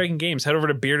 Bearded Dragon Games. Head over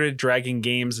to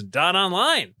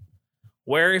beardeddragongames.online,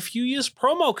 where if you use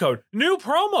new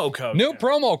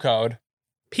promo code,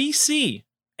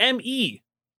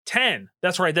 PCME10.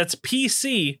 That's right. That's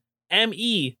PCME10.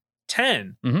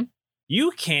 Mhm.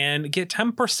 You can get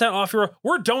 10% off your.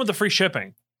 We're done with the free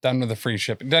shipping. Done with the free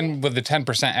shipping. Done with the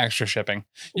 10% extra shipping.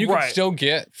 You can Right. still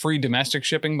get free domestic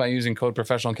shipping by using code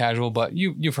professional casual, but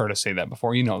you've heard us say that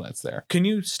before. You know that's there. Can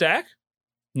you stack?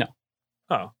 No.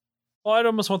 Oh. Well, I'd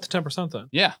almost want the 10% then.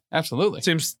 Yeah, absolutely. It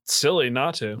seems silly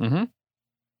not to. Mm-hmm.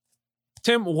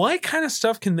 Tim, what kind of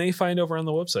stuff can they find over on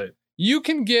the website? You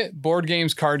can get board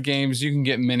games, card games, you can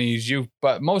get minis,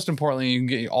 but most importantly, you can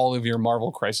get all of your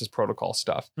Marvel Crisis Protocol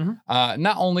stuff.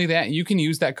 Not only that, you can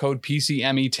use that code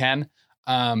PCME10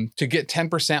 to get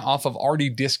 10% off of already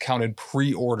discounted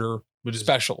pre-order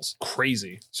specials.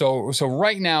 Crazy. So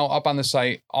right now up on the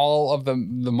site, all of the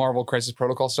Marvel Crisis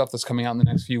Protocol stuff that's coming out in the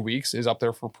next few weeks is up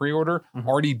there for pre-order,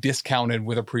 already discounted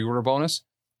with a pre-order bonus.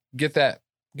 Get that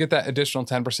additional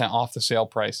 10% off the sale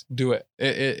price. Do it.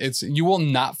 It's you will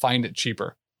not find it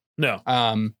cheaper. No.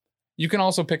 You can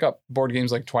also pick up board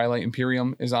games like Twilight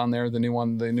Imperium is on there, the new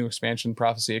one, the new expansion,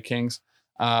 Prophecy of Kings.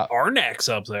 Arnak's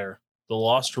up there. The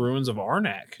Lost Ruins of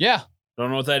Arnak. Yeah.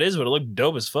 Don't know what that is, but it looked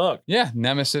dope as fuck. Yeah,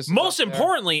 Nemesis. Most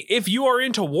importantly, if you are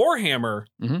into Warhammer,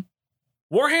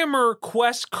 Warhammer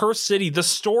Quest Cursed City, the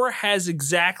store has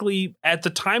exactly, at the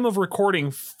time of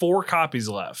recording, 4 copies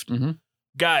left.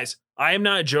 Guys, I am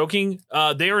not joking.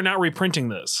 They are not reprinting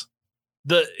this.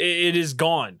 It is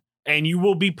gone. And you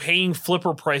will be paying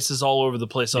flipper prices all over the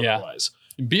place otherwise.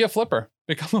 Be a flipper.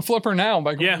 Become a flipper now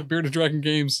by going to Bearded Dragon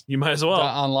Games. You might as well.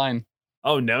 Online.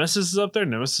 Oh, Nemesis is up there.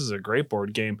 Nemesis is a great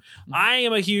board game. I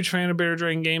am a huge fan of Bearded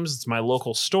Dragon Games. It's my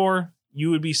local store. You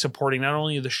would be supporting not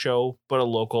only the show, but a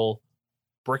local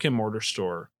brick and mortar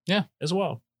store as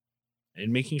well.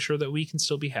 And making sure that we can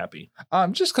still be happy.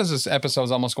 Just because this episode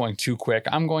is almost going too quick,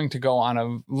 I'm going to go on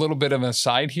a little bit of a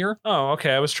side here. Oh,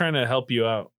 okay. I was trying to help you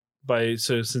out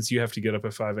since you have to get up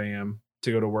at 5 a.m.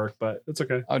 to go to work, but it's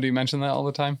okay. Oh, do you mention that all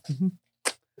the time?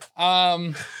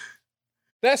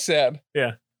 That said,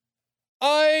 yeah,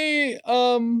 I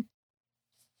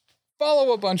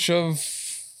follow a bunch of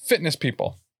fitness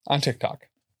people on TikTok.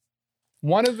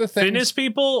 One of the things, fitness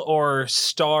people or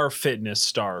fitness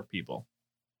star people.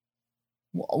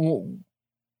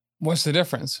 What's the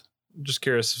difference? I'm just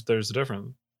curious if there's a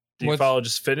difference. Do you follow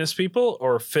just fitness people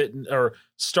or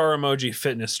star emoji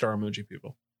fitness star emoji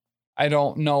people? I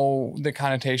don't know the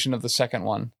connotation of the second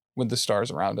one with the stars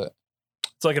around it.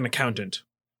 It's like an accountant.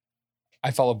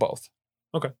 I follow both.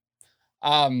 Okay.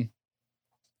 I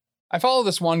follow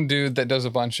this one dude that does a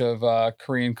bunch of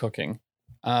Korean cooking.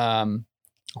 And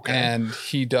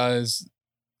he does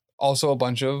also a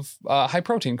bunch of high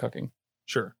protein cooking.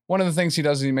 Sure. One of the things he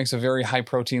does is he makes a very high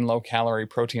protein, low calorie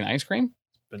protein ice cream.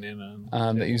 Banana.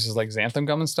 That uses like xanthan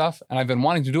gum and stuff. And I've been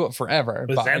wanting to do it forever.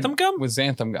 With xanthan gum? With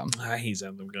xanthan gum. I hate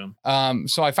xanthan gum.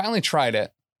 So I finally tried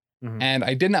it and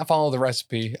I did not follow the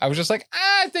recipe. I was just like,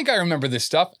 I think I remember this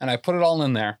stuff. And I put it all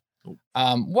in there.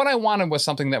 What I wanted was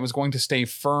something that was going to stay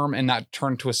firm and not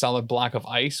turn to a solid block of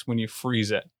ice when you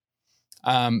freeze it.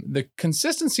 The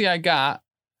consistency I got,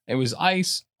 it was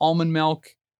ice, almond milk,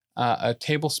 a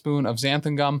tablespoon of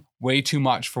xanthan gum, way too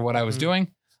much for what I was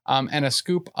doing, and a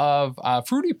scoop of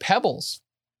Fruity Pebbles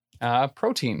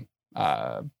protein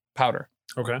powder.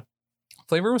 Okay.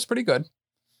 Flavor was pretty good.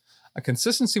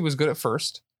 Consistency was good at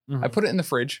first. I put it in the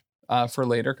fridge for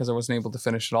later because I wasn't able to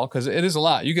finish it all because it is a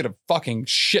lot. You get a fucking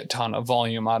shit ton of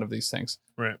volume out of these things.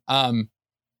 Right.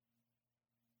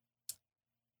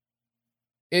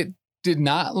 It did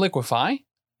not liquefy.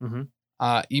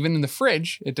 Even in the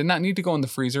fridge, it did not need to go in the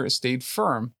freezer. It stayed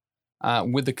firm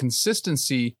with the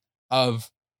consistency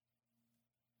of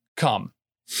cum.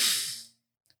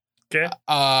 Okay.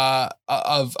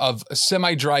 Of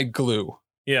semi-dried glue.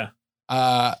 Yeah.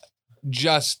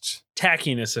 Just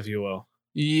tackiness, if you will.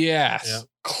 Yes. Yeah.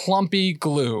 Clumpy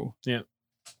glue. Yeah.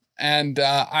 And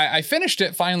I finished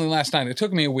it finally last night. It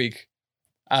took me a week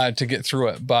to get through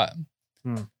it, but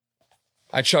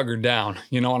I chuggered down.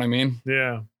 You know what I mean?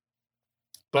 Yeah.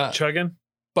 Butt chugging?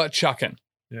 Butt chucking.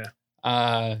 Yeah.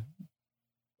 I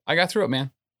got through it,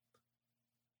 man.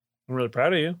 I'm really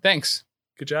proud of you. Thanks.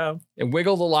 Good job. It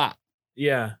wiggled a lot.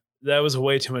 Yeah. That was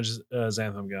way too much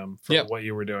xanthan gum for what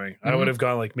you were doing. I would have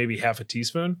gone like maybe half a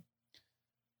teaspoon.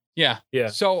 Yeah. Yeah.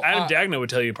 So Adam Dagna would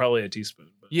tell you probably a teaspoon.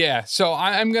 But. Yeah. So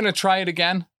I'm going to try it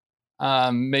again.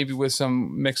 Maybe with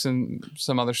some mixing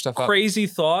some other stuff up. Crazy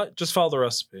thought. Just follow the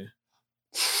recipe.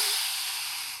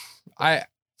 I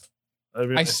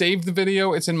saved the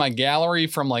video. It's in my gallery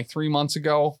from like 3 months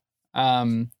ago.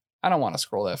 I don't want to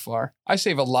scroll that far. I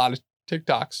save a lot of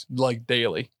TikToks like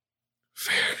daily.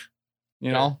 Fair.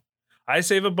 You know? I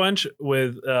save a bunch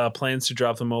with plans to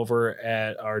drop them over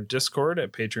at our Discord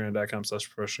at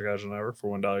patreon.com/professionalcasualnetwork.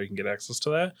 For $1, you can get access to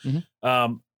that.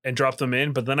 And drop them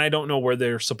in. But then I don't know where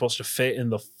they're supposed to fit in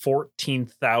the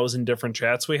 14,000 different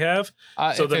chats we have.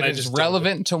 So then it's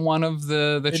relevant to one of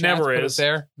the chats, it never put is. it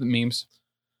there. The memes.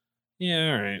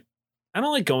 Yeah, all right. I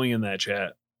don't like going in that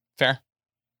chat. Fair.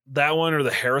 That one or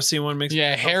the heresy one makes me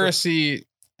heresy.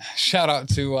 Shout out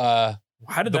to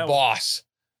how did the boss.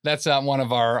 That's one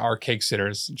of our Cake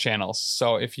Sitters channels.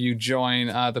 So if you join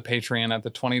the Patreon at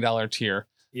the $20 tier,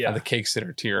 Yeah. the Cake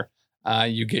Sitter tier,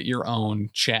 you get your own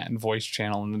chat and voice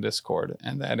channel in the Discord.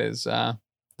 And that is the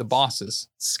bosses.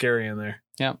 Scary in there.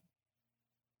 Yep.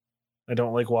 I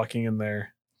don't like walking in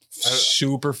there.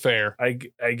 Super fair.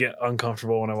 I get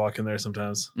uncomfortable when I walk in there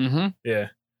sometimes. Mm-hmm. Yeah.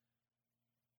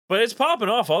 But it's popping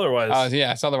off otherwise.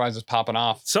 Yeah, it's otherwise it's popping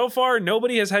off. So far,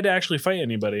 nobody has had to actually fight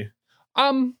anybody.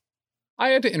 I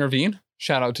had to intervene.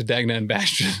 Shout out to Dagna and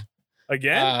Bastion.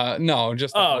 Again? No,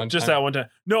 just that one time. that one time.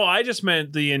 No, I just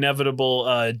meant the inevitable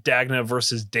Dagna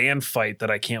versus Dan fight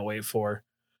that I can't wait for.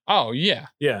 Oh yeah.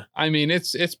 Yeah. I mean,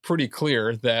 it's pretty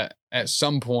clear that at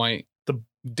some point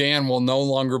Dan will no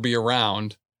longer be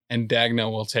around and Dagna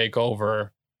will take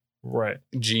over Right.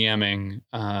 GMing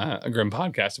a Grim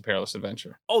Podcast, A Perilous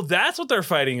Adventure. Oh, that's what they're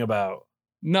fighting about.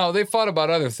 No, they fought about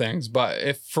other things, but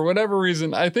if for whatever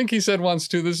reason, I think he said once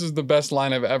too, this is the best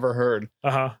line I've ever heard.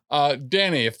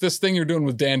 Danny, if this thing you're doing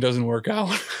with Dan doesn't work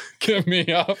out, get me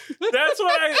up. That's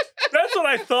what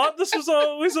I thought this was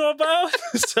always about.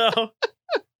 So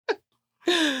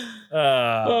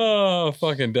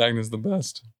fucking Dagna's the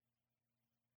best.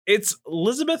 it's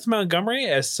Elizabeth Montgomery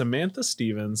as Samantha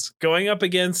Stevens going up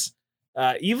against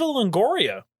Eva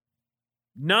Longoria.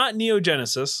 Not Neo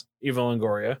Genesis, Eva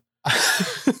Longoria.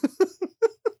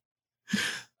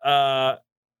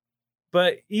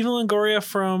 But Eva Longoria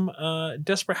from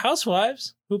Desperate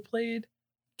Housewives, who played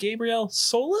Gabrielle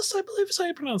Solis, I believe is how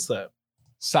you pronounce that.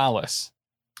 Solace.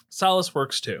 Solis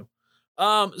works too.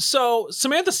 So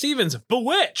Samantha Stevens,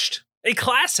 Bewitched, a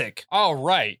classic. Oh,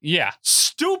 right. Yeah.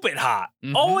 Stupid hot.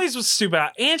 Mhm. Always was stupid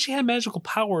hot. And she had magical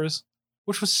powers,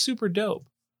 which was super dope.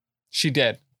 She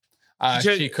did.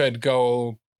 She could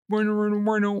go with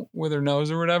her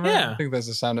nose or whatever. Yeah. I think that's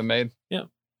the sound it made. Yeah.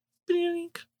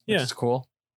 It's cool.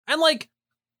 And like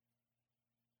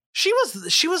she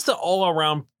was the all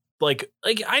around like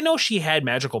I know she had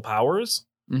magical powers,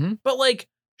 Mhm. but like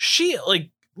she like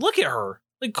look at her.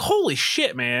 Like holy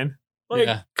shit, man. Like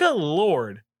Yeah. good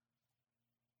lord.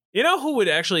 You know who would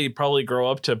actually probably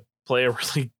grow up to play a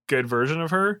really good version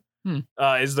of her?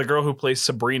 Is the girl who plays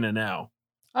Sabrina now.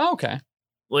 Oh, okay.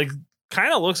 Like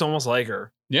kind of looks almost like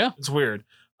her. Yeah. It's weird.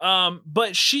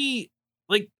 But she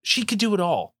could do it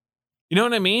all. You know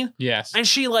what I mean? Yes. And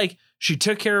she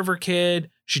took care of her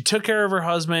kid. She took care of her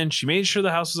husband. She made sure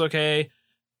the house was okay.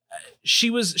 She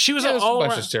was There's all a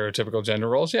bunch around. of stereotypical gender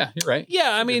roles. Yeah, you're right.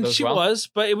 Yeah, I mean, those she well. was,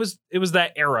 but it was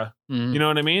that era. Mhm. You know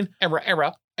what I mean?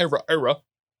 Era.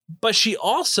 But she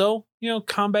also,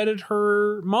 combated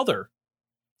her mother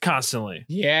constantly.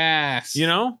 Yes. You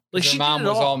know, like her she mom did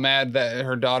it was all mad that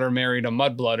her daughter married a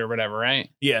mudblood or whatever, right?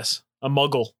 Yes, a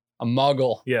muggle. A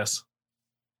muggle. Yes.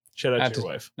 Shout out Not to your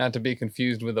wife. Not to be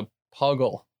confused with a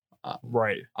puggle.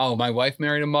 Right. Oh, my wife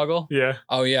married a muggle? Yeah,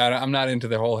 Oh, yeah. I'm not into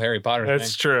the whole Harry Potter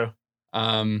that's true.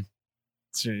 thing.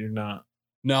 So you're not.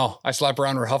 No, I slap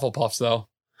around her Hufflepuffs, though.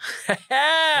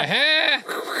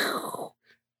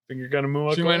 Think you're gonna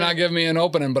move? She might not give me an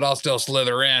opening, but I'll still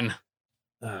slither in.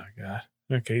 Oh god.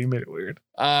 Okay, you made it weird.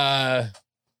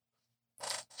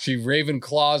 She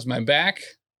Ravenclaws my back.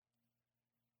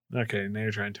 Okay, now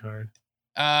you're trying too hard.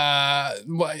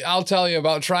 I'll tell you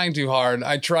about trying too hard.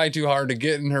 I try too hard to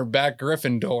get in her back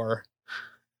Griffin door.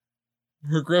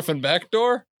 Her Griffin back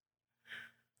door?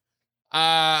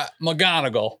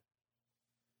 McGonagall.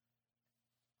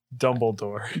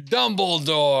 Dumbledore.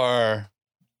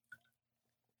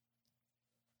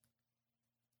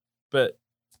 But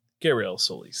Gabrielle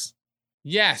Solis.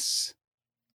 Yes.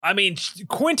 I mean,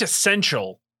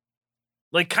 quintessential.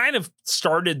 Like, kind of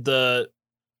started the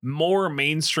more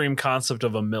mainstream concept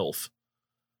of a MILF.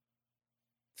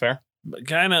 Fair.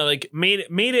 Kind of like made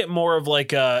it more of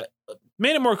like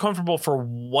made it more comfortable for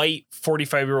white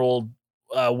 45-year-old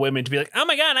women to be like, oh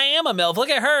my god, I am a MILF. Look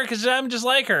at her because I'm just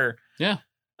like her. Yeah.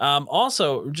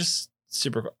 Also, just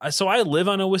super cool. So I live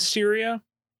on a wisteria.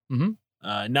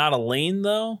 Mm-hmm. Not a lane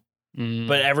though. Mm.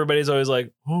 But everybody's always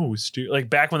like, oh, wisteria. Like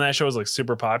back when that show was like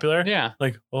super popular. Yeah.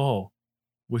 Like, oh,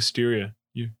 wisteria.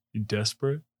 You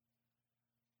desperate?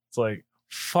 It's like,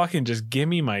 fucking just give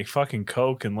me my fucking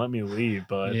Coke and let me leave,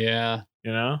 bud. Yeah.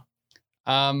 You know?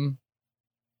 Um.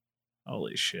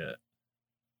 Holy shit.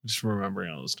 Just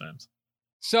remembering all those times.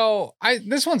 So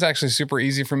this one's actually super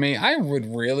easy for me. I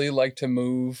would really like to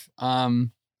move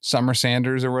Summer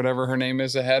Sanders or whatever her name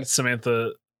is ahead.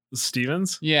 Samantha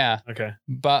Stevens? Yeah. Okay.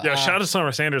 But Yeah, shout out to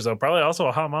Summer Sanders, though. Probably also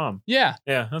a hot mom. Yeah.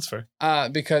 Yeah, that's fair.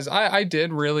 Because I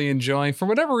did really enjoy, for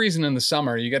whatever reason in the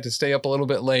summer, you get to stay up a little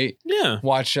bit late, Yeah.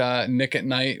 watch Nick at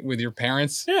Night with your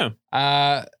parents. Yeah.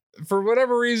 For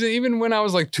whatever reason, even when I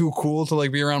was like too cool to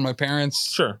like be around my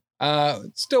parents, Sure.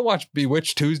 Still watch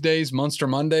Bewitched Tuesdays, Monster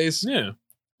Mondays. Yeah.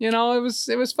 You know, it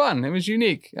was fun. It was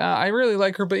unique. I really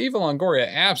like her, but Eva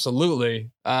Longoria,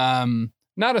 absolutely.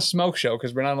 Not a smoke show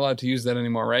because we're not allowed to use that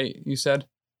anymore, right? You said?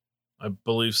 I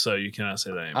believe so. You cannot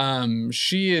say that anymore.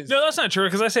 She is. No, that's not true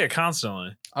because I say it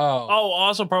constantly. Oh,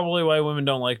 Also probably why women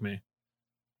don't like me.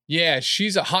 yeah,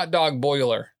 she's a hot dog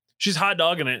boiler. She's hot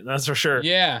dogging it. That's for sure.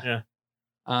 Yeah.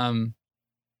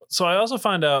 So I also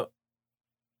found out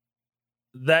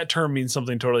that term means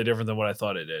something totally different than what I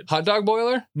thought it did. Hot dog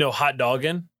boiler? No, hot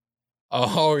dogging.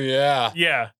 Oh yeah.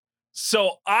 Yeah.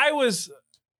 So I was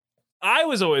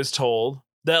always told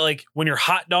that like when you're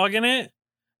hot dogging it,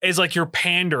 is like you're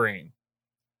pandering.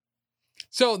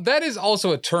 So that is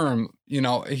also a term, you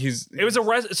know, It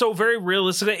was so very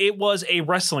realistically, it was a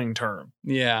wrestling term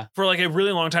yeah. for like a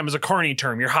really long time as a carny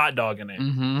term. You're hot dogging it.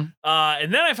 Mm-hmm.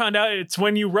 And then I found out it's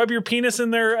when you rub your penis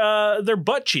in their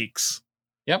butt cheeks.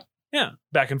 Yep. Yeah.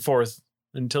 Back and forth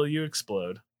until you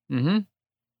explode. Mm-hmm.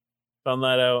 Found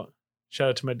that out. Shout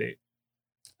out to my date.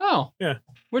 Oh. Yeah.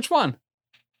 Which one?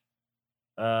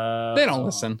 They don't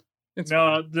listen. It's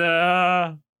No,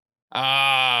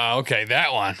 okay,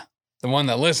 that one. The one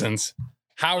that listens.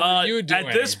 How are you doing?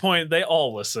 At this point, they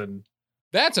all listen.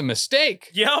 That's a mistake.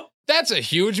 Yep. That's a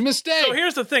huge mistake. So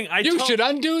here's the thing. You should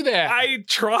undo that. I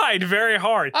tried very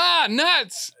hard.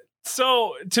 Nuts.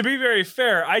 So to be very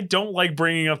fair, I don't like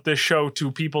bringing up this show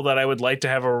to people that I would like to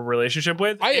have a relationship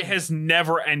with. It has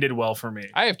never ended well for me.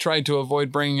 I have tried to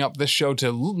avoid bringing up this show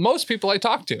to most people I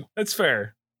talk to. That's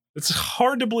fair. It's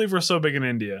hard to believe we're so big in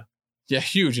India. Yeah,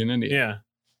 huge in India. Yeah.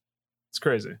 It's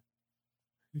crazy.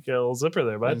 You got a little zipper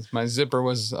there, bud. My zipper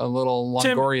was a little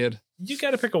Tim, Longoria. You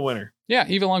got to pick a winner. Yeah,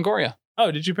 Eva Longoria.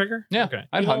 Oh, did you pick her? Yeah, Okay.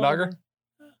 I'd hot dog her.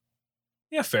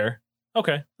 Yeah, fair.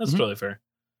 Okay, that's Mhm. totally fair.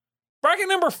 Bracket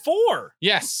number 4.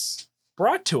 Yes.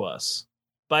 Brought to us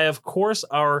by, of course,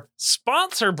 our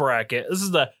sponsor bracket. This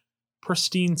is the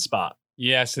Pristine Spot.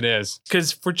 Yes, it is.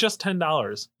 Because for just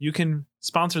 $10, you can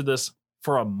sponsor this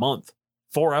for a month.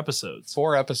 4 episodes.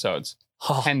 4 episodes.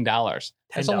 Oh, $10.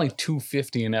 That's $10. only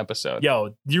 $2.50 an episode.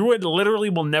 Yo, you would literally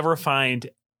will never find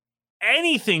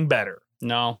anything better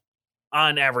No,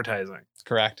 on advertising.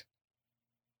 correct.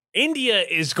 India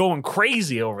is going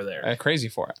crazy over there. Crazy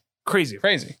for it. Crazy.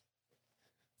 Crazy.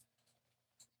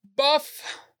 Buff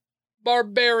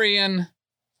Barbarian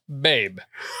Babe.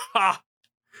 Ha!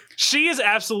 She is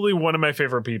absolutely one of my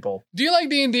favorite people. Do you like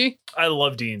D&D? I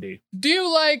love D&D. Do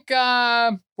you like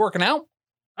working out?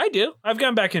 I do. I've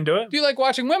gone back into it. Do you like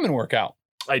watching women work out?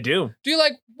 I do. Do you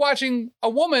like watching a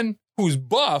woman who's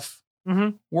buff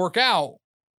Mm-hmm. work out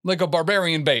like a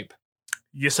barbarian babe?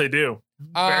 Yes, I do.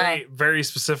 Very, very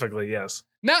specifically, yes.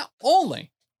 Not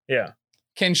only Yeah.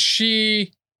 can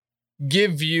she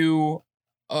give you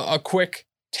a quick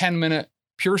 10-minute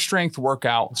pure strength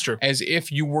workout That's true. as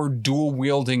if you were dual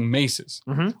wielding maces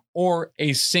Mhm. or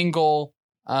a single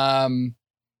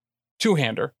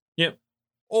two-hander. Yep.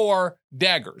 Or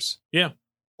daggers. Yeah.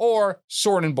 Or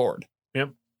sword and board.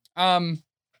 Yep.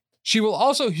 She will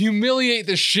also humiliate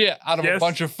the shit out of a Yes.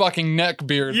 bunch of fucking neck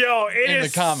beards. Yo, it in the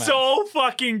is comments. so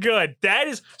fucking good. That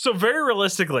is so very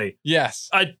realistically. Yes.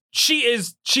 She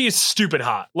is stupid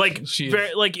hot. Like She is.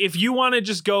 very, like if you want to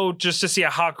just go just to see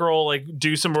a hot girl like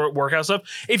do some workout stuff.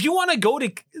 If you want to go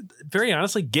to very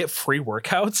honestly get free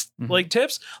workouts Mhm. like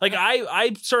tips. Like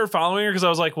I started following her because I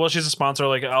was like, well, she's a sponsor.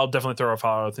 Like I'll definitely throw her a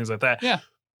follow, things like that. Yeah.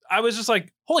 I was just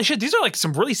like, holy shit, these are like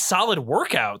some really solid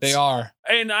workouts. They are.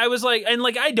 And I was like, and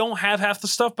like I don't have half the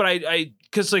stuff, but I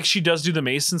because like she does do the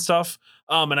mace and stuff.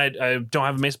 And I don't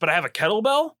have a mace, but I have a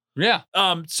kettlebell. Yeah.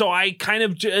 So I kind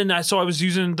of so I was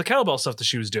using the kettlebell stuff that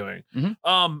she was doing.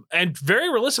 Mhm. And very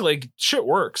realistically, like, shit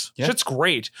works. Yeah. Shit's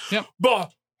great. Yep.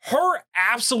 But her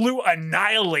absolute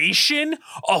annihilation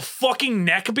of fucking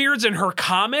neckbeards in her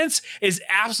comments is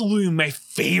absolutely my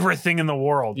favorite thing in the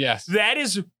world. Yes. That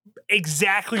is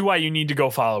exactly why you need to go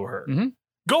follow her. Mhm.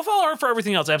 Go follow her for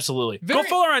everything else. Absolutely. Go Very-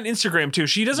 follow her on Instagram too.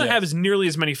 She doesn't Yes. have as nearly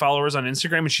as many followers on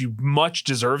Instagram, and she much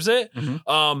deserves it.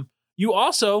 Mhm. You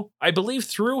also, I believe,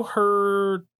 through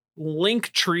her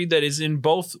link tree that is in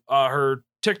both her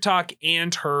TikTok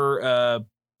and her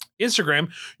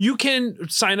Instagram, you can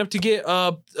sign up to get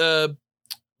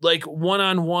like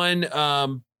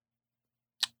one-on-one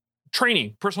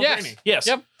training, personal Yes. training. Yes.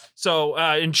 Yep. So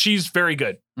and she's very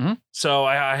good. Mhm. So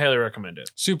I highly recommend it.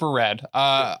 Super rad.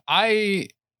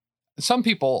 Some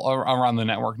people around the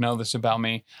network know this about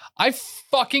me. I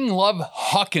fucking love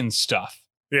hucking stuff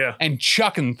Yeah. and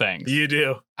chucking things. You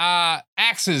do.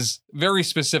 Axes very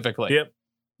specifically. Yep.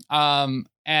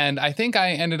 And I think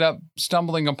I ended up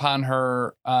stumbling upon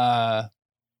her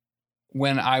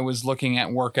when I was looking at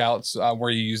workouts where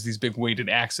you use these big weighted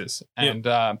axes. And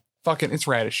fucking, it's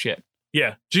rad as shit.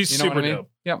 Yeah, she's You know super what I mean?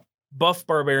 dope. Yep. Buff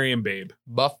Barbarian Babe.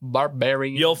 Buff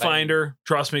Barbarian. You'll babe. find her.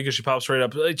 Trust me, because she pops right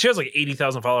up. She has like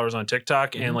 80,000 followers on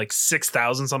TikTok and like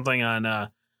 6,000 something on Yeah,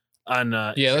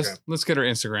 Instagram. let's get her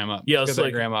Instagram up. Yeah, let's get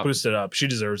like that gram up. boost it up. She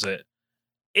deserves it.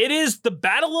 It is the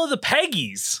Battle of the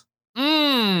Peggies.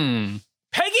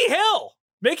 Peggy Hill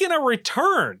making a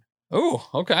return Oh,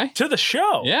 okay. to the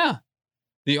show. Yeah.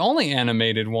 The only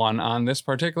animated one on this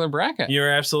particular bracket. You're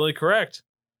absolutely correct.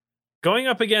 Going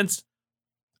up against,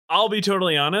 I'll be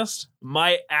totally honest,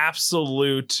 my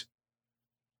absolute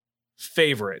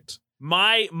favorite.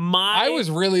 My I was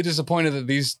really disappointed that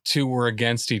these two were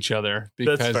against each other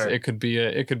because fair. it could be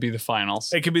the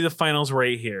finals. It could be the finals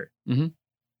right here. Mhm.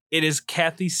 It is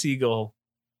Kathy Siegel,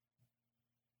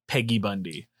 Peggy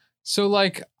Bundy. So,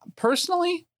 like,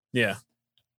 personally, Yeah.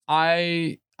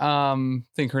 I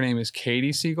think her name is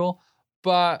Katie Siegel,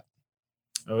 but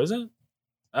Oh, is it?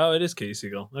 Oh, it is Katie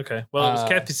Siegel. Okay. Well, it was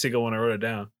Kathy Siegel when I wrote it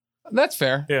down. that's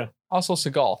fair. Yeah. Also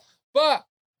Seagal. But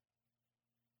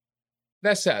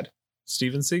that said,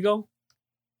 Steven Siegel?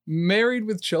 Married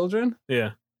with Children,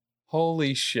 Yeah.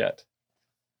 holy shit.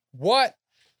 What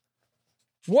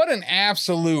an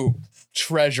absolute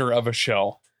treasure of a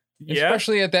show. Yeah.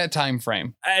 Especially at that time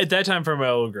frame. At that time frame,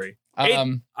 I will agree.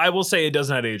 I will say it does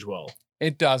not age well.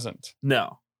 It doesn't.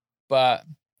 No. But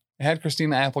it had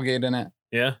Christina Applegate in it.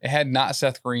 Yeah. It had not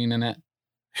Seth Green in it.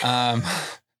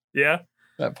 Yeah.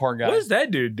 That poor guy. What is that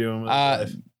dude doing with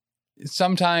his life?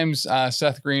 Sometimes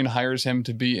Seth Green hires him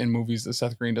to be in movies that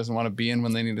Seth Green doesn't want to be in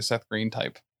when they need a Seth Green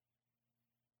type.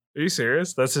 Are you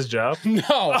serious? That's his job? No.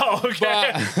 Oh,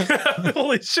 okay.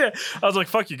 Holy shit. I was like,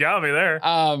 fuck, you got me there.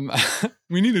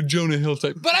 We need a Jonah Hill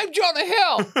type, but I'm Jonah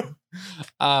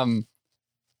Hill.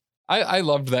 I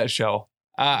loved that show.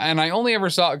 And I only ever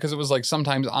saw it because it was like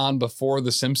sometimes on before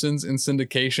The Simpsons in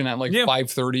syndication at like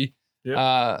 5:30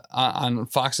 on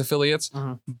Fox affiliates.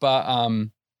 Uh-huh.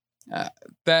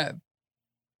 But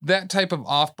that type of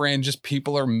off-brand, just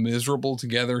people are miserable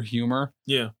together humor,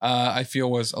 I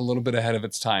feel was a little bit ahead of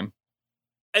its time.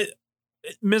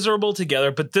 Miserable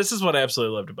together, but this is what I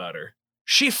absolutely loved about her.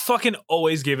 She fucking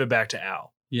always gave it back to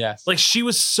Al. Yes. Like, she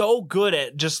was so good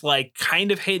at just like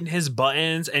kind of hitting his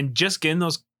buttons and just getting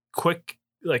those quick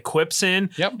like quips in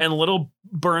and little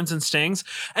burns and stings.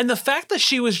 And the fact that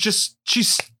she's just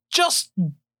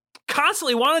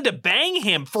constantly wanted to bang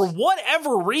him for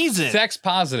whatever reason. Sex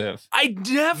positive. I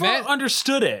never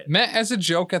understood it. Meant as a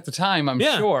joke at the time, I'm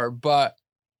sure, but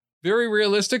very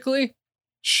realistically,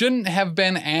 shouldn't have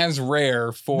been as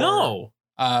rare for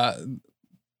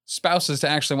spouses to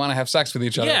actually want to have sex with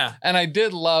each other. Yeah. And I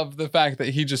did love the fact that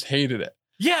he just hated it.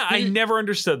 Yeah, I never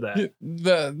understood that.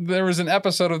 There was an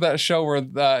episode of that show where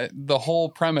the whole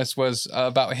premise was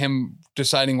about him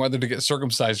deciding whether to get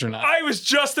circumcised or not. I was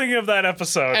just thinking of that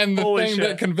episode. And the Holy thing shit.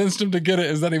 that convinced him to get it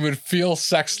is that he would feel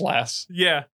sex less.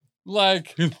 Yeah.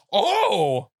 Like,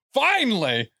 oh,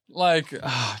 finally. Like,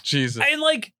 oh, Jesus. And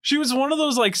like, she was one of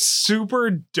those like super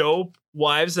dope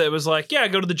wives that was like, yeah,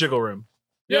 go to the jiggle room.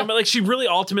 You know, but like, she really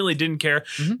ultimately didn't care.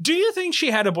 Mm-hmm. Do you think she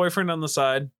had a boyfriend on the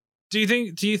side? Do you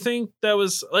think that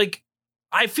was like,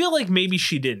 I feel like maybe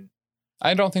she didn't.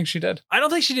 I don't think she did. I don't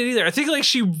think she did either. I think like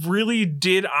she really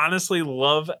did honestly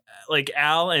love like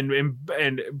Al and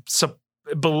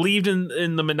believed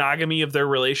in the monogamy of their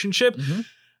relationship. Mm-hmm.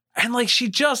 And like, she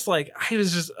just like,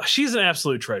 she's an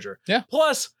absolute treasure. Yeah.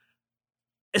 Plus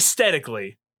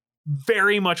aesthetically,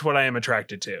 very much what I am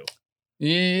attracted to.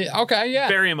 Yeah. Okay. Yeah.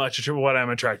 Very much what I'm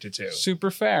attracted to.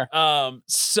 Super fair.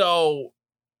 So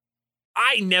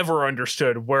I never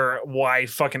understood why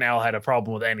fucking Al had a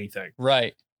problem with anything.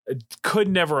 Right. Could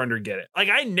never get it. Like,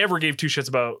 I never gave two shits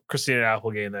about Christina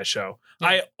Applegate in that show. Yeah.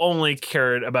 I only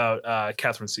cared about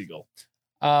Catherine Siegel.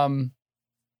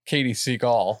 Katie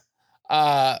Seagal.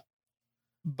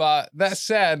 But that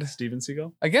said, Steven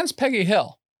Siegel against Peggy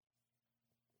Hill.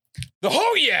 The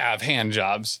of hand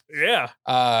jobs. Yeah.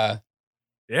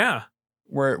 Yeah.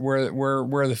 Where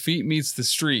the feet meets the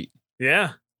street.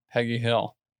 Yeah. Peggy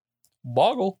Hill.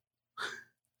 Boggle.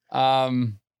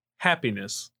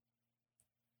 Happiness.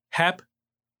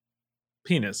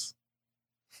 Penis.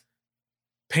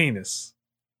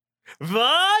 Vagina.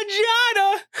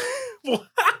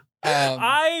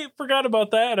 I forgot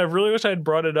about that, and I really wish I'd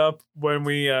brought it up when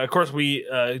we, of course, we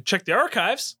checked the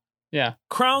archives. Yeah.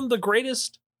 Crowned the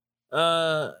greatest King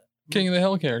of the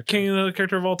Hill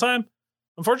character of all time.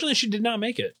 Unfortunately, she did not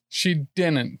make it. She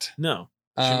didn't. No.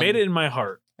 She made it in my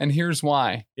heart. And here's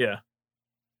why. Yeah.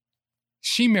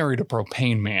 She married a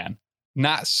propane man,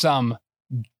 not some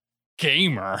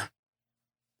gamer.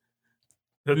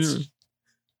 That's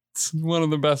It's one of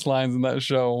the best lines in that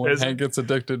show when Is it? Hank gets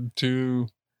addicted to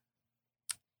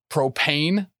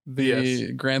propane, the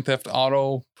Yes. Grand Theft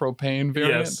Auto propane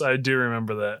variant. Yes, I do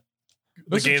remember that. The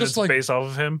This is game just that's based off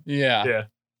of him. Yeah.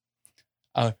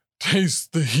 Yeah.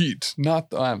 Taste the heat,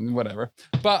 not the, whatever.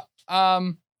 But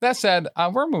that said,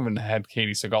 we're moving ahead.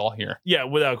 Katie Seagal here. Yeah,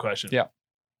 without question. Yeah.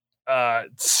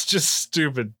 It's just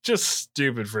stupid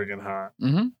freaking hot.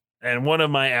 Mm-hmm. And one of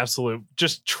my absolute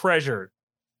just treasure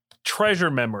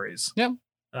memories. Yep.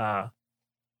 Our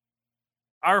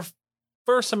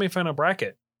first semifinal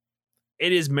bracket.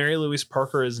 It is Mary Louise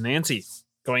Parker as Nancy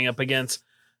going up against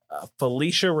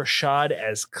Felicia Rashad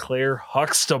as Claire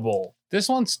Huxtable. This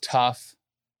one's tough.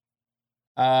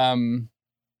 Because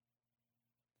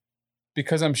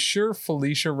I'm sure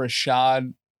Felicia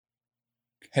Rashad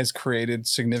has created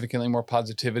significantly more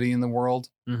positivity in the world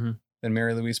Mm-hmm. than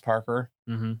Mary Louise Parker.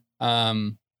 Mm-hmm.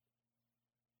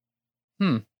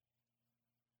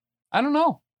 I don't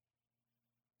know.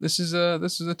 This is a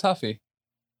toughie.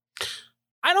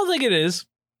 I don't think it is.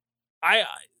 I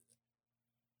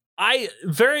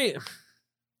very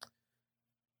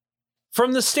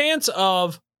from the stance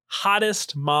of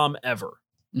hottest mom ever.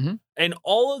 Mhm. And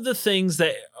all of the things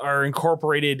that are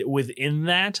incorporated within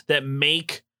that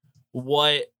make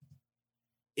what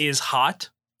is hot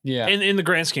Yeah. in the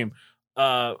grand scheme,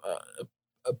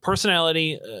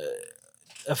 personality,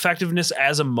 effectiveness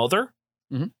as a mother,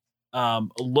 Mhm.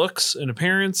 looks and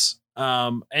appearance,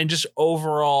 and just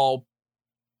overall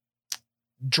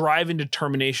drive and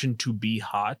determination to be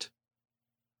hot.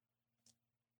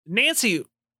 Nancy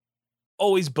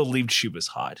always believed she was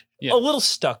hot. Yeah. A little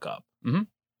stuck up.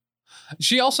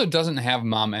 She also doesn't have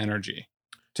mom energy,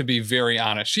 to be very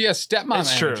honest. She has stepmom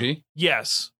It's true. energy.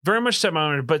 Yes, very much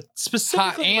stepmom, but Hot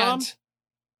specifically mom. aunt,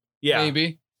 Yeah,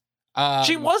 maybe.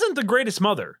 she wasn't the greatest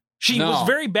mother. She No. was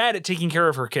very bad at taking care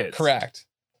of her kids. Correct.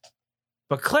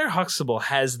 But Claire Huxtable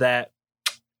has that.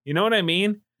 You know what I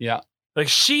mean? Yeah. Like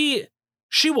she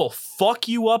will fuck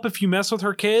you up if you mess with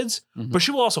her kids, Mhm. but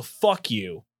she will also fuck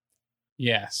you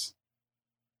Yes.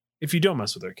 if you don't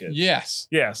mess with her kids. Yes.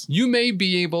 Yes. You may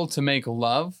be able to make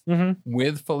love Mm-hmm.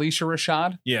 with Felicia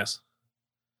Rashad, Yes.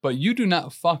 but you do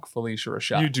not fuck Felicia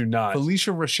Rashad. You do not.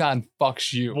 Felicia Rashad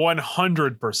fucks you.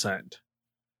 100%.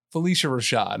 Felicia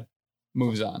Rashad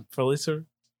moves on. Felicia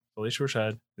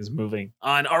Rashad is moving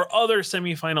on. Our other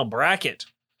semifinal bracket.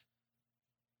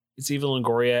 It's Eva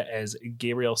Longoria as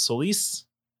Gabrielle Solis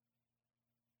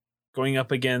going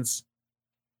up against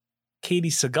Katie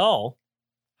Seagal.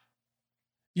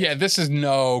 Yeah, this is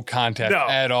no contest No.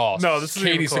 at all. No, this isn't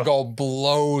Katie even close. Seagal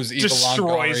blows Eva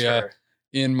Destroys Longoria her.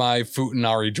 in my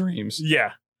Futanari dreams.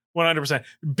 Yeah. 100%.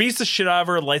 Beats the shit out of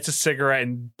her, lights a cigarette,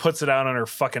 and puts it out on her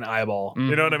fucking eyeball.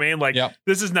 You know what I mean? Like, Yep.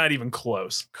 this is not even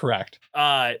close. Correct.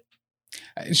 Uh,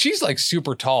 And she's like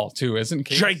super tall too, isn't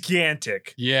Katie?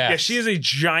 gigantic. Yeah. Yeah, she is a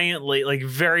giant, like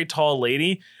very tall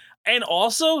lady. And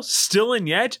also, still and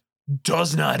yet,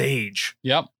 does not age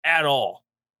Yep. at all.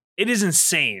 It is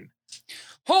insane.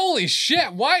 Holy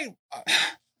shit. Why?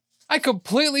 I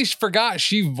completely forgot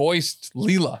she voiced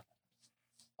Leela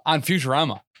on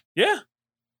Futurama. Yeah.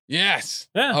 Yes.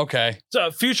 Yeah. Okay. So,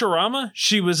 Futurama,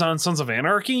 she was on Sons of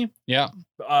Anarchy. Yeah.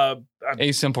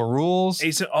 A Simple Rules.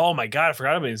 Oh my God, I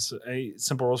forgot about A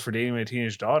Simple Rules for Dating My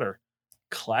Teenage Daughter.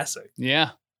 Classic.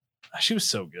 Yeah. She was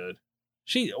so good.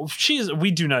 She's we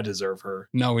do not deserve her.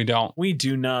 No, we don't. We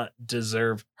do not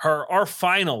deserve her. Our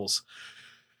finals.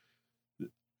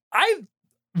 I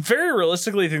very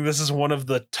realistically think this is one of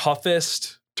the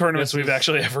toughest tournaments This we've is-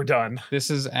 actually ever done. This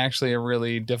is actually a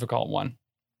really difficult one.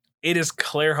 It is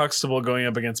Claire Huxtable going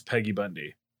up against Peggy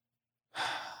Bundy.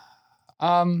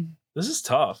 This is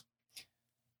tough.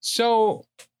 So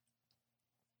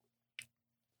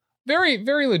very,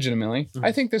 very legitimately, Mhm.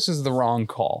 I think this is the wrong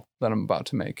call that I'm about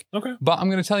to make. Okay. But I'm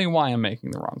going to tell you why I'm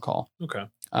making the wrong call. Okay.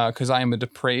 Because I am a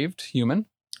depraved human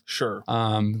Sure.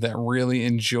 that really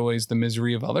enjoys the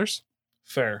misery of others,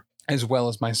 Fair. as well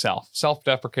as myself.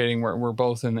 Self-deprecating, we're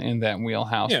both in that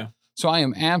wheelhouse. Yeah. So I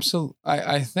am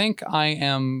I think I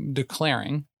am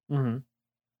declaring Mm-hmm.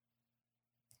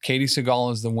 Katie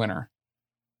Seagal is the winner.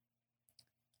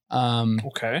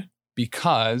 Okay.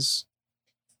 Because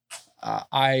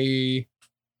I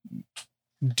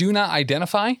do not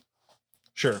identify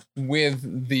Sure.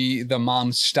 with the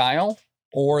mom style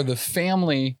or the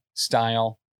family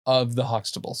style of the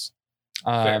Huxtables.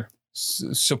 Fair.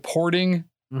 Supporting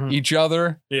Mhm. each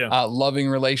other, Yeah. loving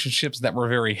relationships that were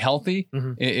very healthy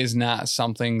Mhm. is not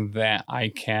something that I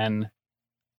can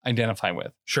identify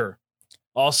with. Sure.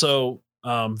 Also,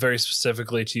 very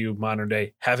specifically to you, modern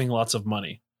day, having lots of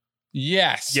money.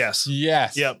 Yes. Yes.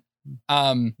 Yes. Yep.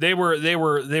 They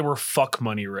were fuck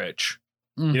money rich.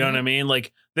 You know what I mean?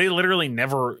 Like they literally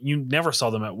you never saw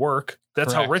them at work.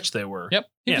 That's Correct. how rich they were. Yep.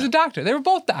 He Yeah. was a doctor. They were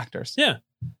both doctors. Yeah.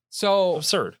 So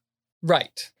Absurd.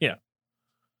 right. Yeah.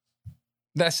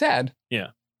 That said,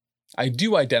 Yeah. I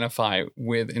do identify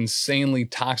with insanely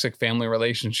toxic family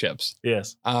relationships.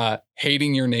 Yes.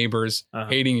 Hating your neighbors, Uh-huh.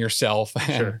 hating yourself,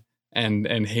 Sure. and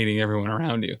hating everyone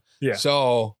around you. Yeah.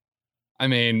 So, I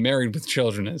mean, Married with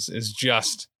Children is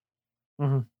just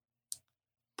Mhm.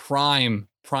 prime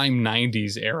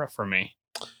 90s era for me.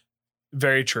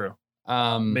 Very true.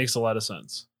 Um, Makes a lot of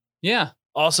sense. yeah.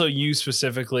 Also, you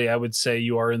specifically, I would say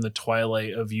you are in the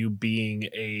twilight of you being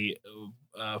a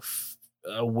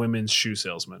women's shoe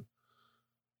salesman.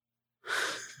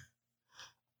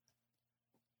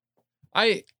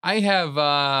 I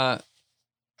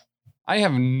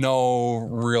have no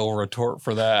real retort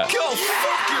for that. Go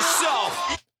fuck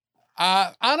yourself.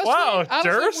 Honestly, Wow,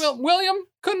 Durst? William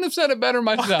couldn't have said it better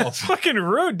That's myself. fucking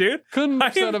rude, dude. Couldn't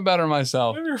have said it better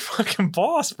myself. I'm your fucking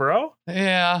boss, bro.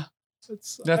 Yeah,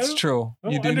 that's true. I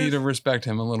You do don't- need to respect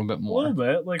him a little bit A little more.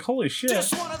 bit. Like, holy shit.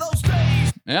 Just one of those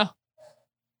days. Yeah.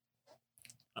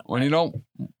 When you don't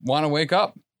want to wake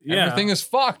up, Yeah. everything is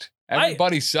fucked.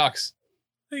 Everybody sucks.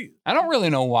 Hey, I don't really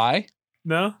know why,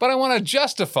 no? but I want to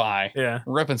justify Yeah.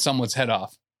 ripping someone's head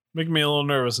off. Making me a little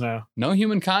nervous now. No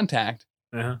human contact,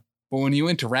 Uh-huh. but when you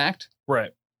interact,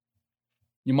 Right.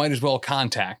 you might as well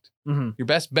contact. Mm-hmm. Your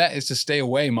best bet is to stay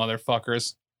away,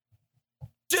 motherfuckers.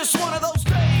 Just one of those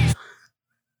days.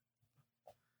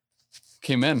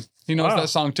 Came in. He knows Wow. that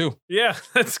song too. Yeah,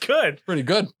 that's good. Pretty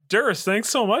good. Durst, thanks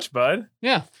so much, bud.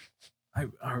 Yeah.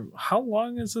 How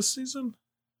long is this season?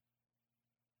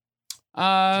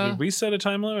 Uh, Did we set a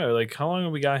time limit? Or like, how long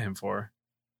have we got him for?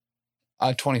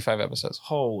 25 episodes.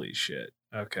 Holy shit.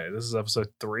 Okay, this is episode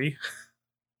 3.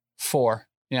 4.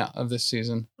 Yeah, of this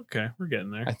season. Okay, we're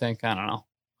getting there. I think. I don't know.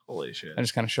 Holy shit. I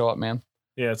just kind of show up, man.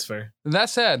 Yeah, it's fair. That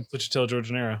said, That's what you tell Joe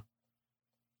Gennaro.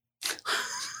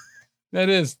 that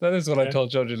is what I Okay.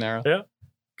 told Joe Gennaro. Yeah.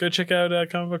 Go check out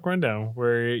Comic Book Rundown,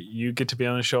 where you get to be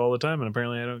on the show all the time, and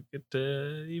apparently I don't get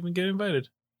to even get invited.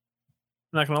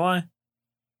 I'm not gonna lie. I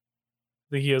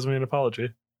think he owes me an apology.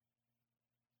 A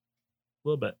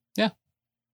little bit. Yeah.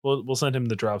 We'll send him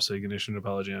the drop so he can issue an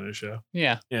apology on his show.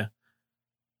 Yeah.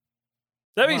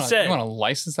 That being said, you want to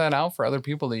license that out for other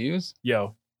people to use?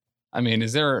 yo, I mean,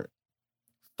 is there?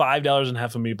 $5 and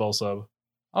half a meatball sub.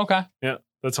 Okay.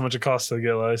 That's how much it costs to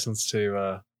get a license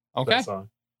to Okay. that song.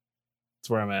 That's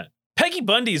where I'm at. Peggy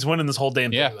Bundy's winning this whole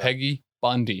damn Yeah, thing. though. Peggy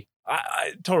Bundy,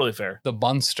 I totally fair. the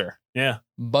Bunster, Yeah.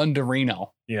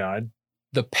 Bunderino, Yeah.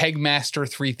 the Pegmaster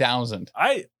 3000.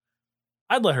 I'd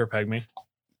let her peg me.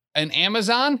 An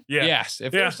Amazon? Yeah. Yes.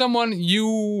 If Yeah. there's someone you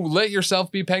let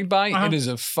yourself be pegged by, Uh-huh. it is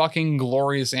a fucking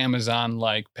glorious Amazon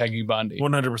like Peggy Bundy.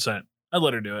 100%. I'd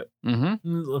let her do it.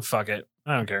 Mm-hmm. Fuck it.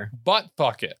 I don't care. But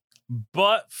fuck it.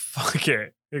 But fuck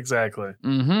it. Exactly.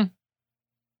 Mm-hmm.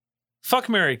 Fuck,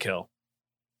 marry, kill.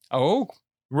 Oh,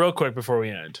 Real quick before we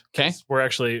end. okay. We're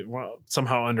actually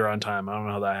somehow under on time. I don't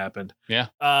know how that happened. Yeah.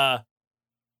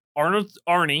 Arnold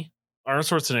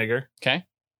Schwarzenegger, Okay.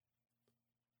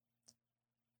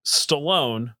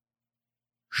 Stallone,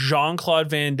 Jean-Claude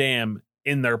Van Damme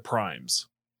in their primes.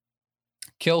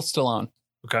 Kill Stallone.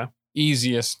 Okay.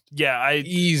 Easiest. Yeah,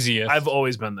 Easiest. I've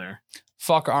always been there.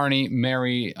 Fuck Arnie,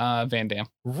 marry Van Damme.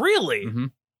 Really? Mm-hmm.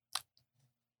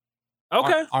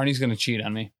 Okay. Arnie's gonna cheat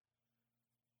on me.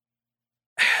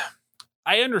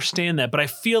 I understand that, but I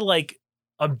feel like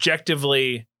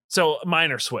objectively, so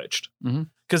mine are switched. Mhm.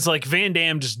 Because like Van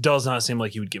Damme just does not seem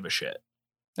like he would give a shit.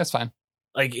 That's fine.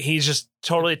 Like he's just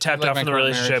totally tapped Like out my from the current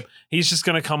relationship. marriage. He's just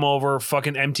gonna come over,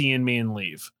 fucking empty in me and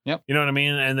leave. Yep. You know what I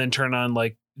mean? And then turn on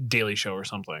like Daily Show or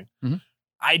something. Mhm.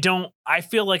 I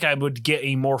feel like I would get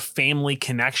a more family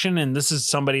connection, and this is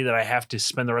somebody that I have to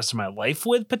spend the rest of my life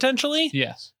with potentially.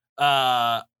 Yes.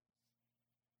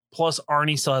 Plus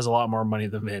Arnie still has a lot more money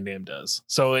than Van Damme does.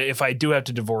 So if I do have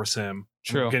to divorce him,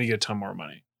 True. I'm gonna get a ton more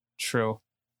money. True.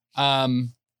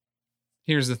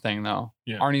 Here's the thing though.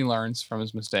 Yeah. Arnie learns from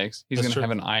his mistakes. He's That's gonna true.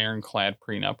 have an ironclad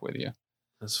prenup with you.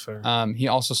 That's fair. He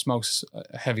also smokes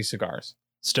heavy cigars.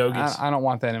 Stogies. I don't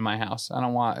want that in my house. I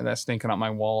don't want that stinking up my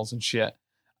walls and shit.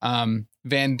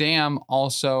 Van Damme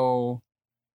also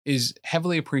is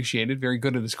heavily appreciated, very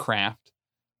good at his craft,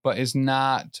 but is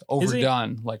not Is he?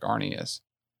 overdone like Arnie is.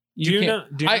 Do you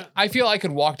can't- know? Do you know? I feel I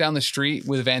could walk down the street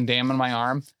with Van Damme on my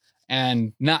arm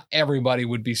and not everybody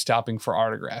would be stopping for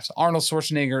autographs. Arnold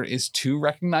Schwarzenegger is too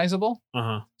recognizable.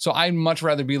 Uh-huh. So I'd much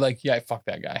rather be like, yeah, fuck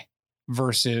that guy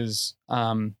versus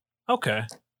Okay.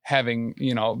 having,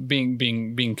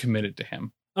 being committed to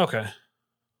him. Okay.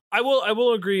 I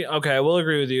will agree. Okay, I will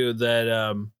agree with you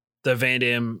that the Van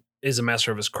Damme is a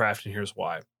master of his craft, and here's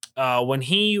why. When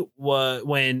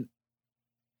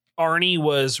Arnie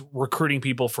was recruiting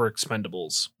people for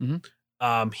Expendables,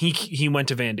 he went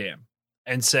to Van Damme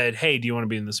and said, "Hey, do you want to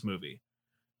be in this movie?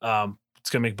 It's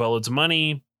gonna make boatloads of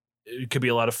money. It could be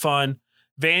a lot of fun."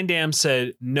 Van Damme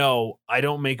said, "No, I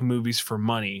don't make movies for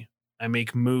money. I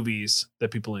make movies that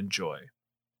people enjoy."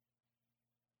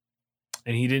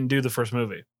 And he didn't do the first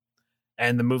movie.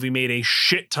 And the movie made a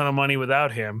shit ton of money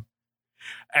without him.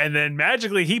 And then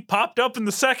magically he popped up in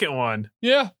the second one.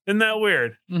 Yeah. Isn't that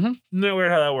weird? Mhm. Isn't that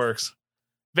weird how that works?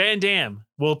 Van Damme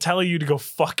will tell you to go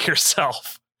fuck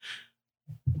yourself.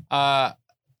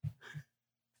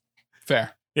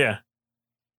 Fair. Yeah.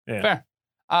 Fair.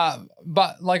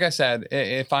 But like I said,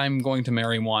 if I'm going to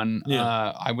marry one, Yeah.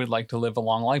 I would like to live a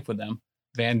long life with them.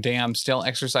 Van Damme still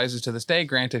exercises to this day.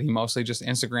 Granted, he mostly just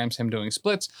Instagrams him doing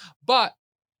splits, but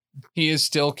he is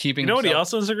still keeping. You know what he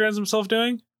himself- also Instagrams himself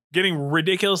doing? Getting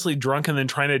ridiculously drunk and then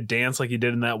trying to dance like he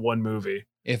did in that one movie.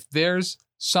 If there's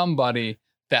somebody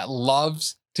that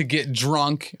loves to get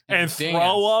drunk And dance,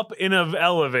 throw up in an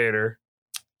elevator.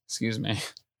 excuse me,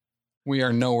 we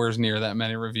are nowhere near that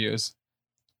many reviews.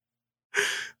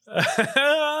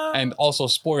 And also,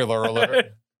 spoiler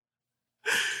alert,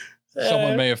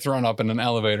 someone may have thrown up in an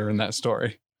elevator in that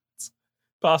story.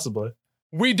 Possibly.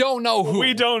 We don't know who.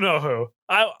 We don't know who.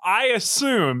 I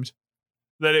assumed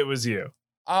that it was you.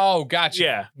 Oh, gotcha.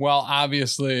 Yeah. Well,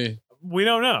 obviously, We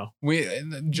don't know.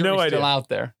 the jury's No idea. still out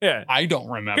there. Yeah. I don't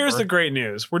remember. Here's the great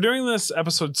news. We're doing this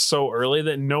episode so early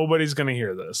that nobody's going to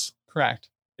hear this Correct.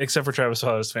 except for Travis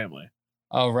Fowler's family.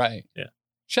 Oh, right. Yeah.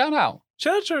 Shout out.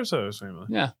 Shout out Travis Fowler's family.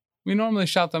 Yeah. We normally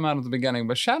shout them out at the beginning,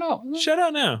 but shout out. Shout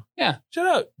out now. Yeah. Shout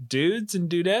out dudes and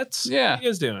dudettes. Yeah. What you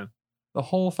guys doing? The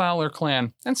whole Fowler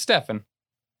clan. And Stefan.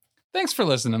 Thanks for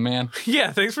listening, man.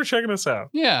 Yeah. Thanks for checking us out.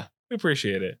 Yeah. We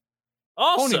appreciate it.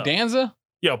 Also, Pony Danza.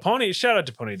 Yo, Pony, shout out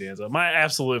to Pony Danza. My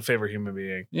absolute favorite human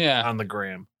being Yeah. on the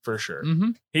gram for sure.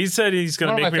 Mm-hmm. He said he's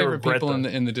going One to of make my me favorite regret people them.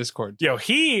 in the Discord. Yo,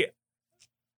 he's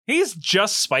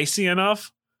just spicy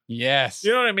enough. Yes.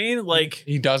 You know what I mean? Like,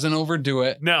 He doesn't overdo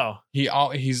it. no.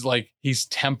 He's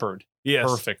tempered Yes.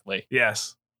 perfectly.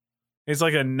 Yes. He's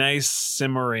like a nice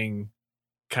simmering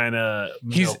kind of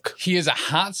milk. He is a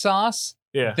hot sauce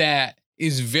Yeah. that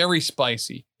is very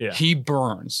spicy. Yeah. He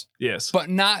burns, Yes. but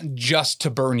not just to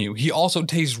burn you. He also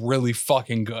tastes really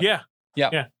fucking good. Yeah.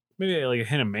 Yep. Yeah. Maybe like a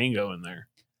hint of mango in there.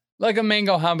 Like a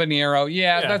mango habanero.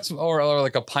 Yeah, Yeah. that's or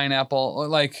like a pineapple. Or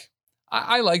like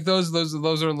I like those.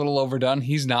 Those are a little overdone.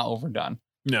 He's not overdone.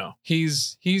 No.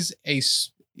 He's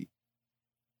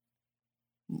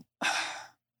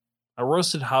A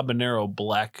roasted habanero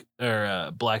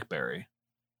blackberry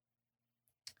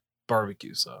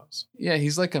barbecue sauce. yeah,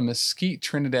 he's like a mesquite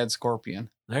Trinidad scorpion.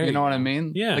 There You know what I go.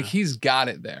 mean? Yeah. Like he's got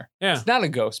it there. Yeah. It's not a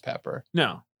ghost pepper,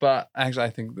 No. but actually I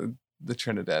think the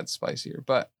Trinidad's spicier.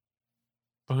 But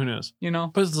But who knows? you know,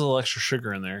 Put a little extra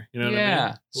sugar in there. You know what I mean? Yeah,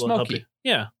 A little help smoky. you-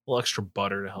 Yeah. A little extra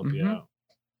butter to help you Mhm. out.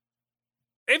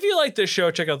 If you like this show,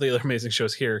 check out the other amazing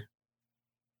shows here.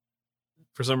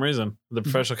 For some reason, the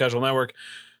Professional Casual Network.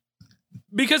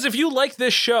 Because if you like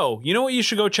this show, you know what you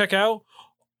should go check out?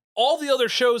 All the other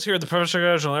shows here at the Professional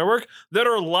Casual Network that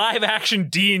are live action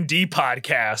D&D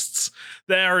podcasts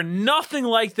that are nothing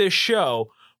like this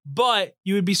show, but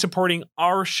you would be supporting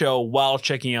our show while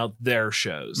checking out their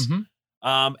shows. Mhm.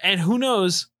 And who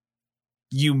knows,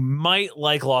 you might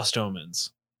like Lost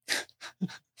Omens.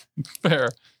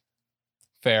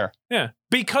 fair. Yeah,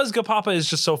 because Gapapa is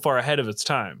just so far ahead of its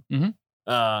time. Mhm.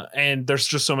 And there's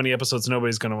just so many episodes,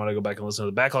 nobody's going to want to go back and listen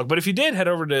to the backlog. But if you did, head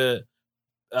over to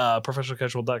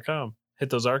professionalcasual.com. Hit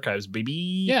those archives, baby.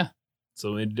 Yeah.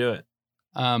 So we need to do it.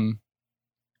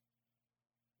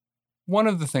 One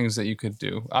of the things that you could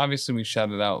do, obviously we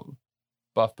shouted out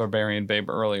Buff Barbarian Babe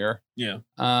earlier. Yeah.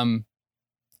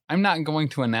 I'm not going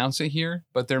to announce it here,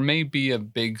 but there may be a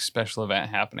big special event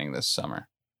happening this summer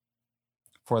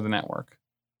for the network.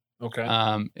 Okay.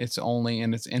 It's only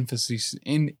in its infancy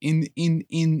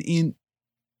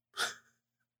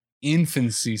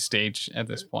infancy stage at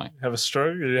this point. Have a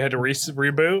stroke? You had to A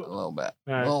reboot? little bit,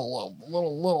 All right.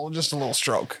 little, just a little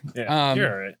stroke. Yeah.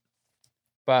 You're all right.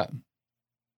 But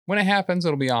when it happens,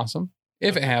 it'll be awesome.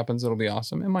 If it happens, it'll be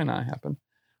awesome. It might not happen.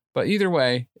 But either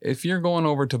way, if you're going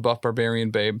over to Buff Barbarian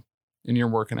Babe and you're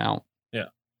working out, yeah,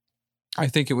 I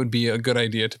think it would be a good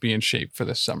idea to be in shape for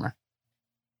this summer.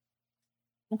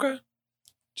 Okay.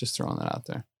 Just throwing that out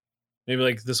there. Maybe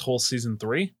like this whole season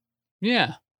 3.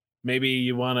 Yeah. Maybe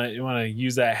you wanna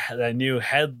use that new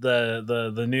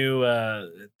the new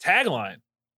tagline.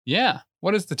 Yeah.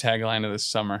 What is the tagline of this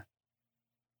summer?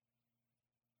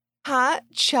 Hot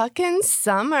Chuckin'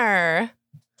 Summer.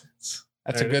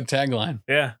 That's a good tagline.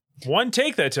 Yeah. One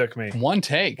take that took me. One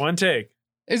take. One take.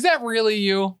 Is that really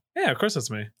you? Yeah, of course that's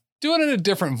me. Do it in a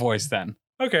different voice then.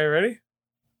 Okay, ready?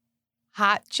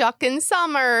 Hot Chuckin'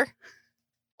 Summer.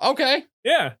 Okay.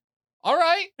 Yeah. All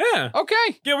right. Yeah.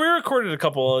 Okay. Yeah, we recorded a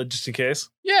couple just in case.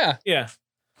 Yeah. Yeah.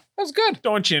 That's good.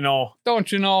 Don't you know? Don't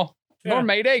you know? Yeah. Nor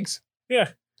made eggs.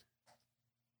 Yeah.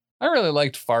 I really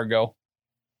liked Fargo.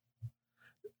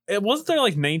 It wasn't there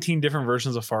like 19 different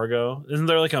versions of Fargo? Isn't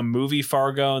there like a movie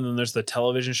Fargo and then there's the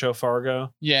television show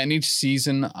Fargo? Yeah, and each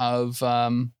season of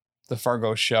the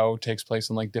Fargo show takes place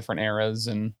in like different eras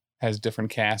and has different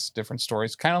casts, different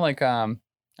stories. Kind of like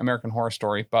American Horror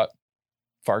Story, but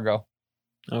Fargo.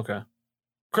 Okay.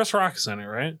 Chris Rock is in it,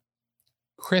 right?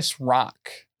 Chris Rock.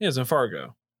 Yeah, it's in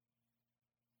Fargo.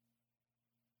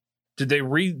 Did they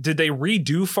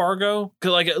redo Fargo?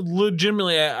 'Cause like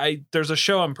legitimately, I there's a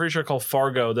show I'm pretty sure called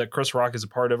Fargo that Chris Rock is a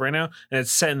part of right now, and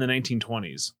it's set in the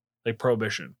 1920s, like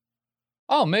Prohibition.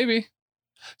 Oh, maybe.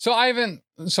 So I haven't,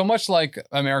 so much like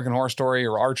American Horror Story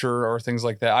or Archer or things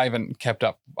like that, I haven't kept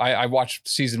up. I watched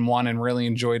season 1 and really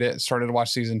enjoyed it. Started to watch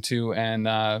season 2 and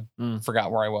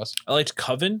forgot where I was. I liked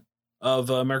Coven of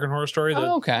American Horror Story.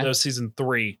 Oh, okay. That was season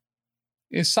 3.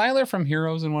 Is Siler from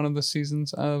Heroes in one of the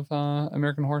seasons of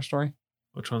American Horror Story?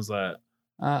 Which one's that?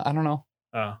 I don't know.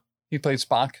 Oh. He played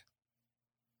Spock.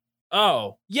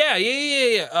 Oh, yeah.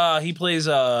 He plays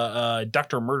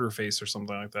Dr. Murderface or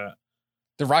something like that.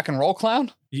 The Rock and Roll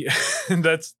Clown? Yeah,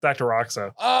 that's Dr.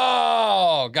 Roxo.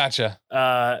 Oh, gotcha.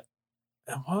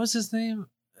 What was his name?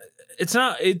 It's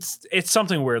not. It's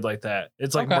something weird like that.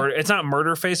 It's like Okay. it's not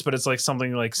Murderface, but it's like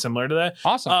something like similar to that.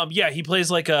 Awesome. Yeah, he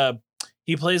plays like a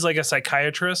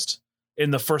psychiatrist in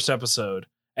the first episode,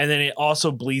 and then it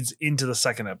also bleeds into the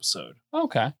second episode.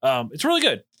 Okay. It's really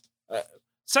good. I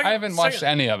haven't watched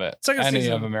any of it. second Any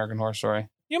season. of American Horror Story.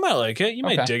 You might like it. You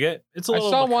might Okay. dig it. It's a I little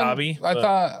saw macabre. one.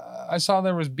 but I saw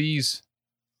there was bees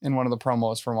in one of the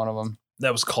promos for one of them.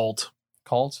 that was Cult.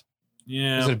 Cult?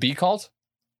 Yeah. Is it a bee cult?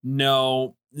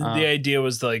 No, Oh. the idea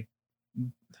was like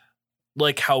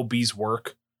how bees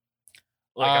work,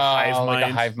 like a hive mind. Like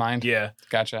a hive mind. Yeah.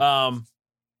 Gotcha.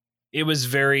 It was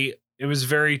very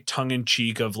tongue in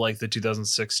cheek of like the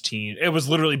 2016. It was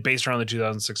literally based around the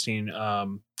 2016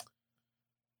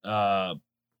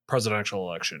 presidential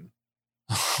election.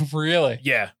 Really?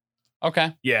 Yeah,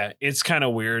 Okay. yeah, it's kind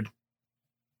of weird.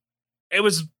 It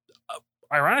was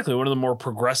ironically one of the more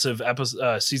progressive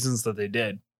seasons that they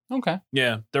did. Okay.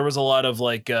 Yeah, there was a lot of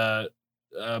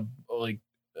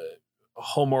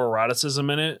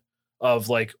homoeroticism in it, of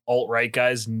like alt-right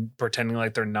guys pretending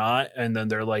like they're not, and then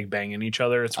they're like banging each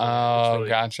other. It's really,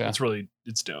 Gotcha.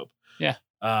 it's dope. Yeah.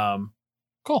 It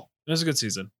Cool. was a good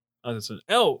season.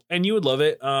 Oh, and you would love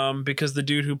it because the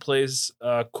dude who plays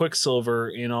Quicksilver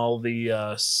in all the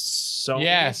Sony,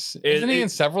 Yes. Isn't he in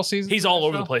several seasons? he's of all that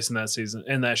over the show? place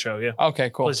in that show. Yeah, Okay,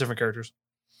 cool. plays different characters.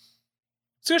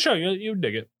 It's a good show. You would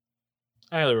dig it.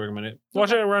 I highly recommend it.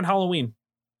 Watch it around Halloween.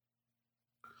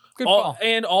 Good call.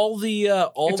 And all the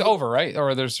It's over, right?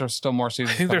 Or there's still more I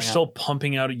seasons? think they're coming out? still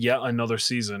pumping out yet another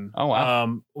season. Oh,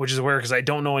 wow. Which is weird because I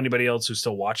don't know anybody else who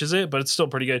still watches it, but it's still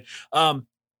pretty good.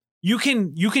 You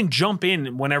can jump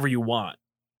in whenever you want.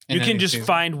 In You can any just season.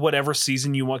 find whatever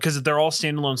season you want because they're all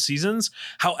standalone seasons.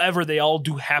 However, they all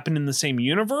do happen in the same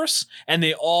universe and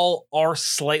they all are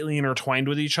slightly intertwined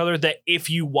with each other. That if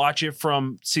you watch it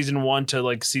from season 1 to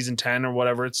like season 10 or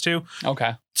whatever it's to,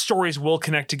 Okay. stories will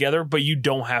connect together, but you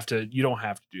don't have to do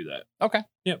that. Okay.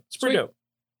 Yeah, it's pretty Sweet. dope.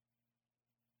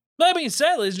 That being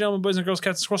said, ladies and gentlemen, boys and girls,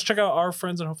 cats and squirrels, check out our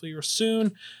friends and hopefully you're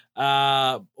soon.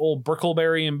 Old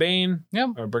Brickleberry and Bane. Yep.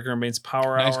 Or Bricker and Bane's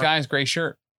Power Nice Hour. guys. Great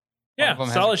shirt. One Yeah, of them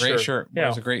has solid a great shirt. shirt. Yeah,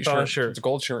 It's a great solid shirt. shirt. It's a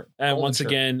gold shirt. And Golden once shirt.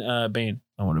 again, Bane,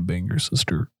 I want to bang your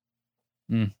sister.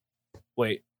 Mm.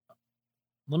 Wait.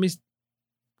 Let me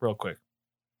real quick.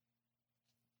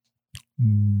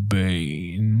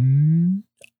 Bane,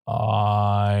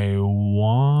 I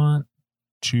want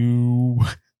to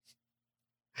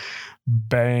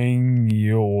bang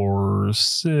your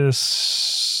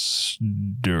sister.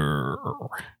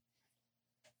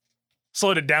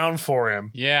 Slowed it down for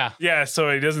him. Yeah. Yeah, so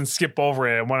he doesn't skip over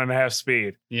it at 1.5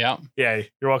 speed. Yeah. Yeah,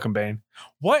 you're welcome, Bane.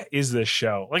 What is this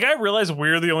show? Like, I realize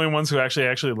we're the only ones who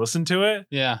actually listen to it.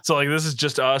 Yeah. So, like, this is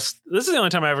just us. This is the only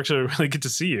time I actually really get to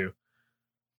see you.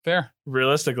 Fair.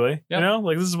 Realistically, Yep. you know,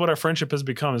 like this is what our friendship has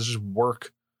become. Is just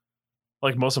work.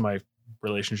 Like most of my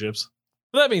relationships.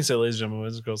 With that being said, ladies and gentlemen,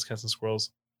 boys and girls, cats and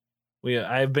squirrels,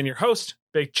 I have been your host,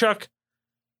 Big Chuck.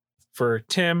 For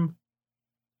Tim,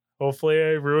 hopefully I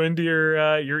ruined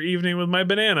your evening with my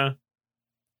banana.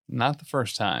 Not the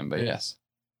first time, but yes.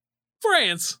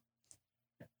 France,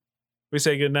 We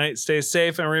say goodnight, stay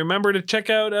safe, and remember to check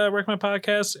out Wreck My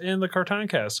Podcast and the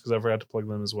Cartoncast because I forgot to plug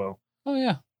them as well. Oh,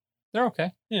 yeah. They're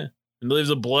okay. And leaves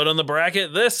of blood on the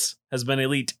bracket. This has been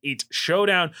Elite 8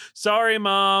 Showdown. Sorry,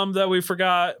 Mom, that we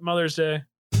forgot Mother's Day.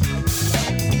 Go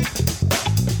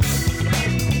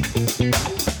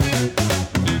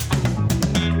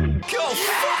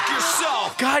fuck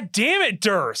yourself. God damn it,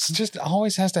 Durst. Just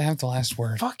always has to have the last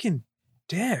word. Fucking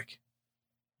dick.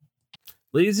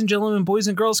 Ladies and gentlemen, boys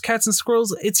and girls, cats and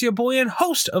squirrels, it's your boy and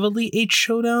host of Elite 8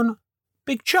 Showdown,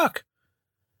 Big Chuck.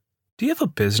 Do you have a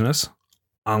business,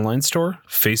 online store,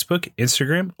 Facebook,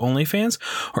 Instagram, OnlyFans,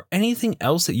 or anything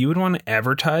else that you would want to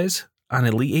advertise on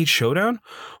Elite 8 Showdown?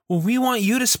 Well, we want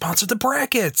you to sponsor the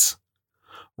brackets.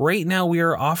 Right now, we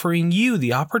are offering you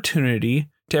the opportunity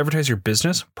to advertise your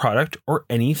business, product, or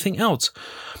anything else.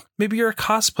 Maybe you're a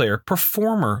cosplayer,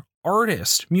 performer,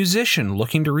 artist, musician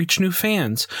looking to reach new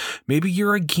fans. Maybe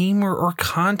you're a gamer or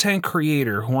content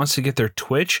creator who wants to get their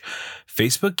Twitch,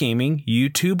 Facebook gaming,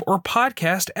 YouTube, or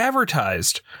podcast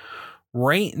advertised.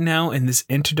 Right now in this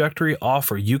introductory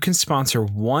offer, you can sponsor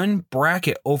one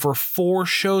bracket over 4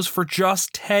 shows for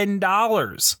just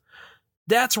 $10.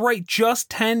 That's right, just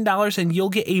 $10, and you'll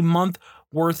get a month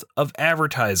worth of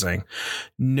advertising.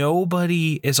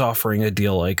 Nobody is offering a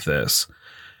deal like this.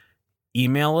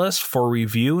 Email us for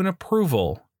review and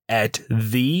approval at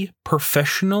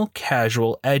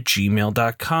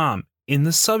theprofessionalcasual@gmail.com. In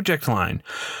the subject line,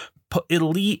 put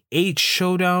Elite 8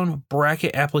 Showdown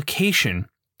bracket application.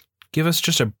 Give us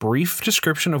just a brief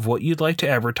description of what you'd like to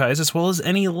advertise, as well as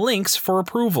any links for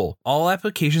approval. All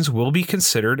applications will be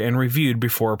considered and reviewed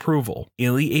before approval.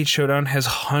 Elite 8 Showdown has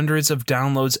hundreds of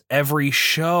downloads every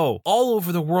show all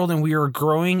over the world, and we are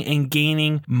growing and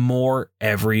gaining more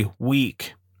every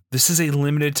week. This is a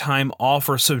limited time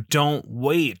offer, so don't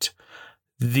wait.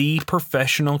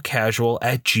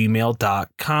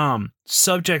 theprofessionalcasual@gmail.com.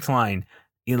 Subject line,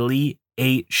 Elite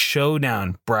 8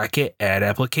 Showdown bracket ad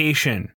application.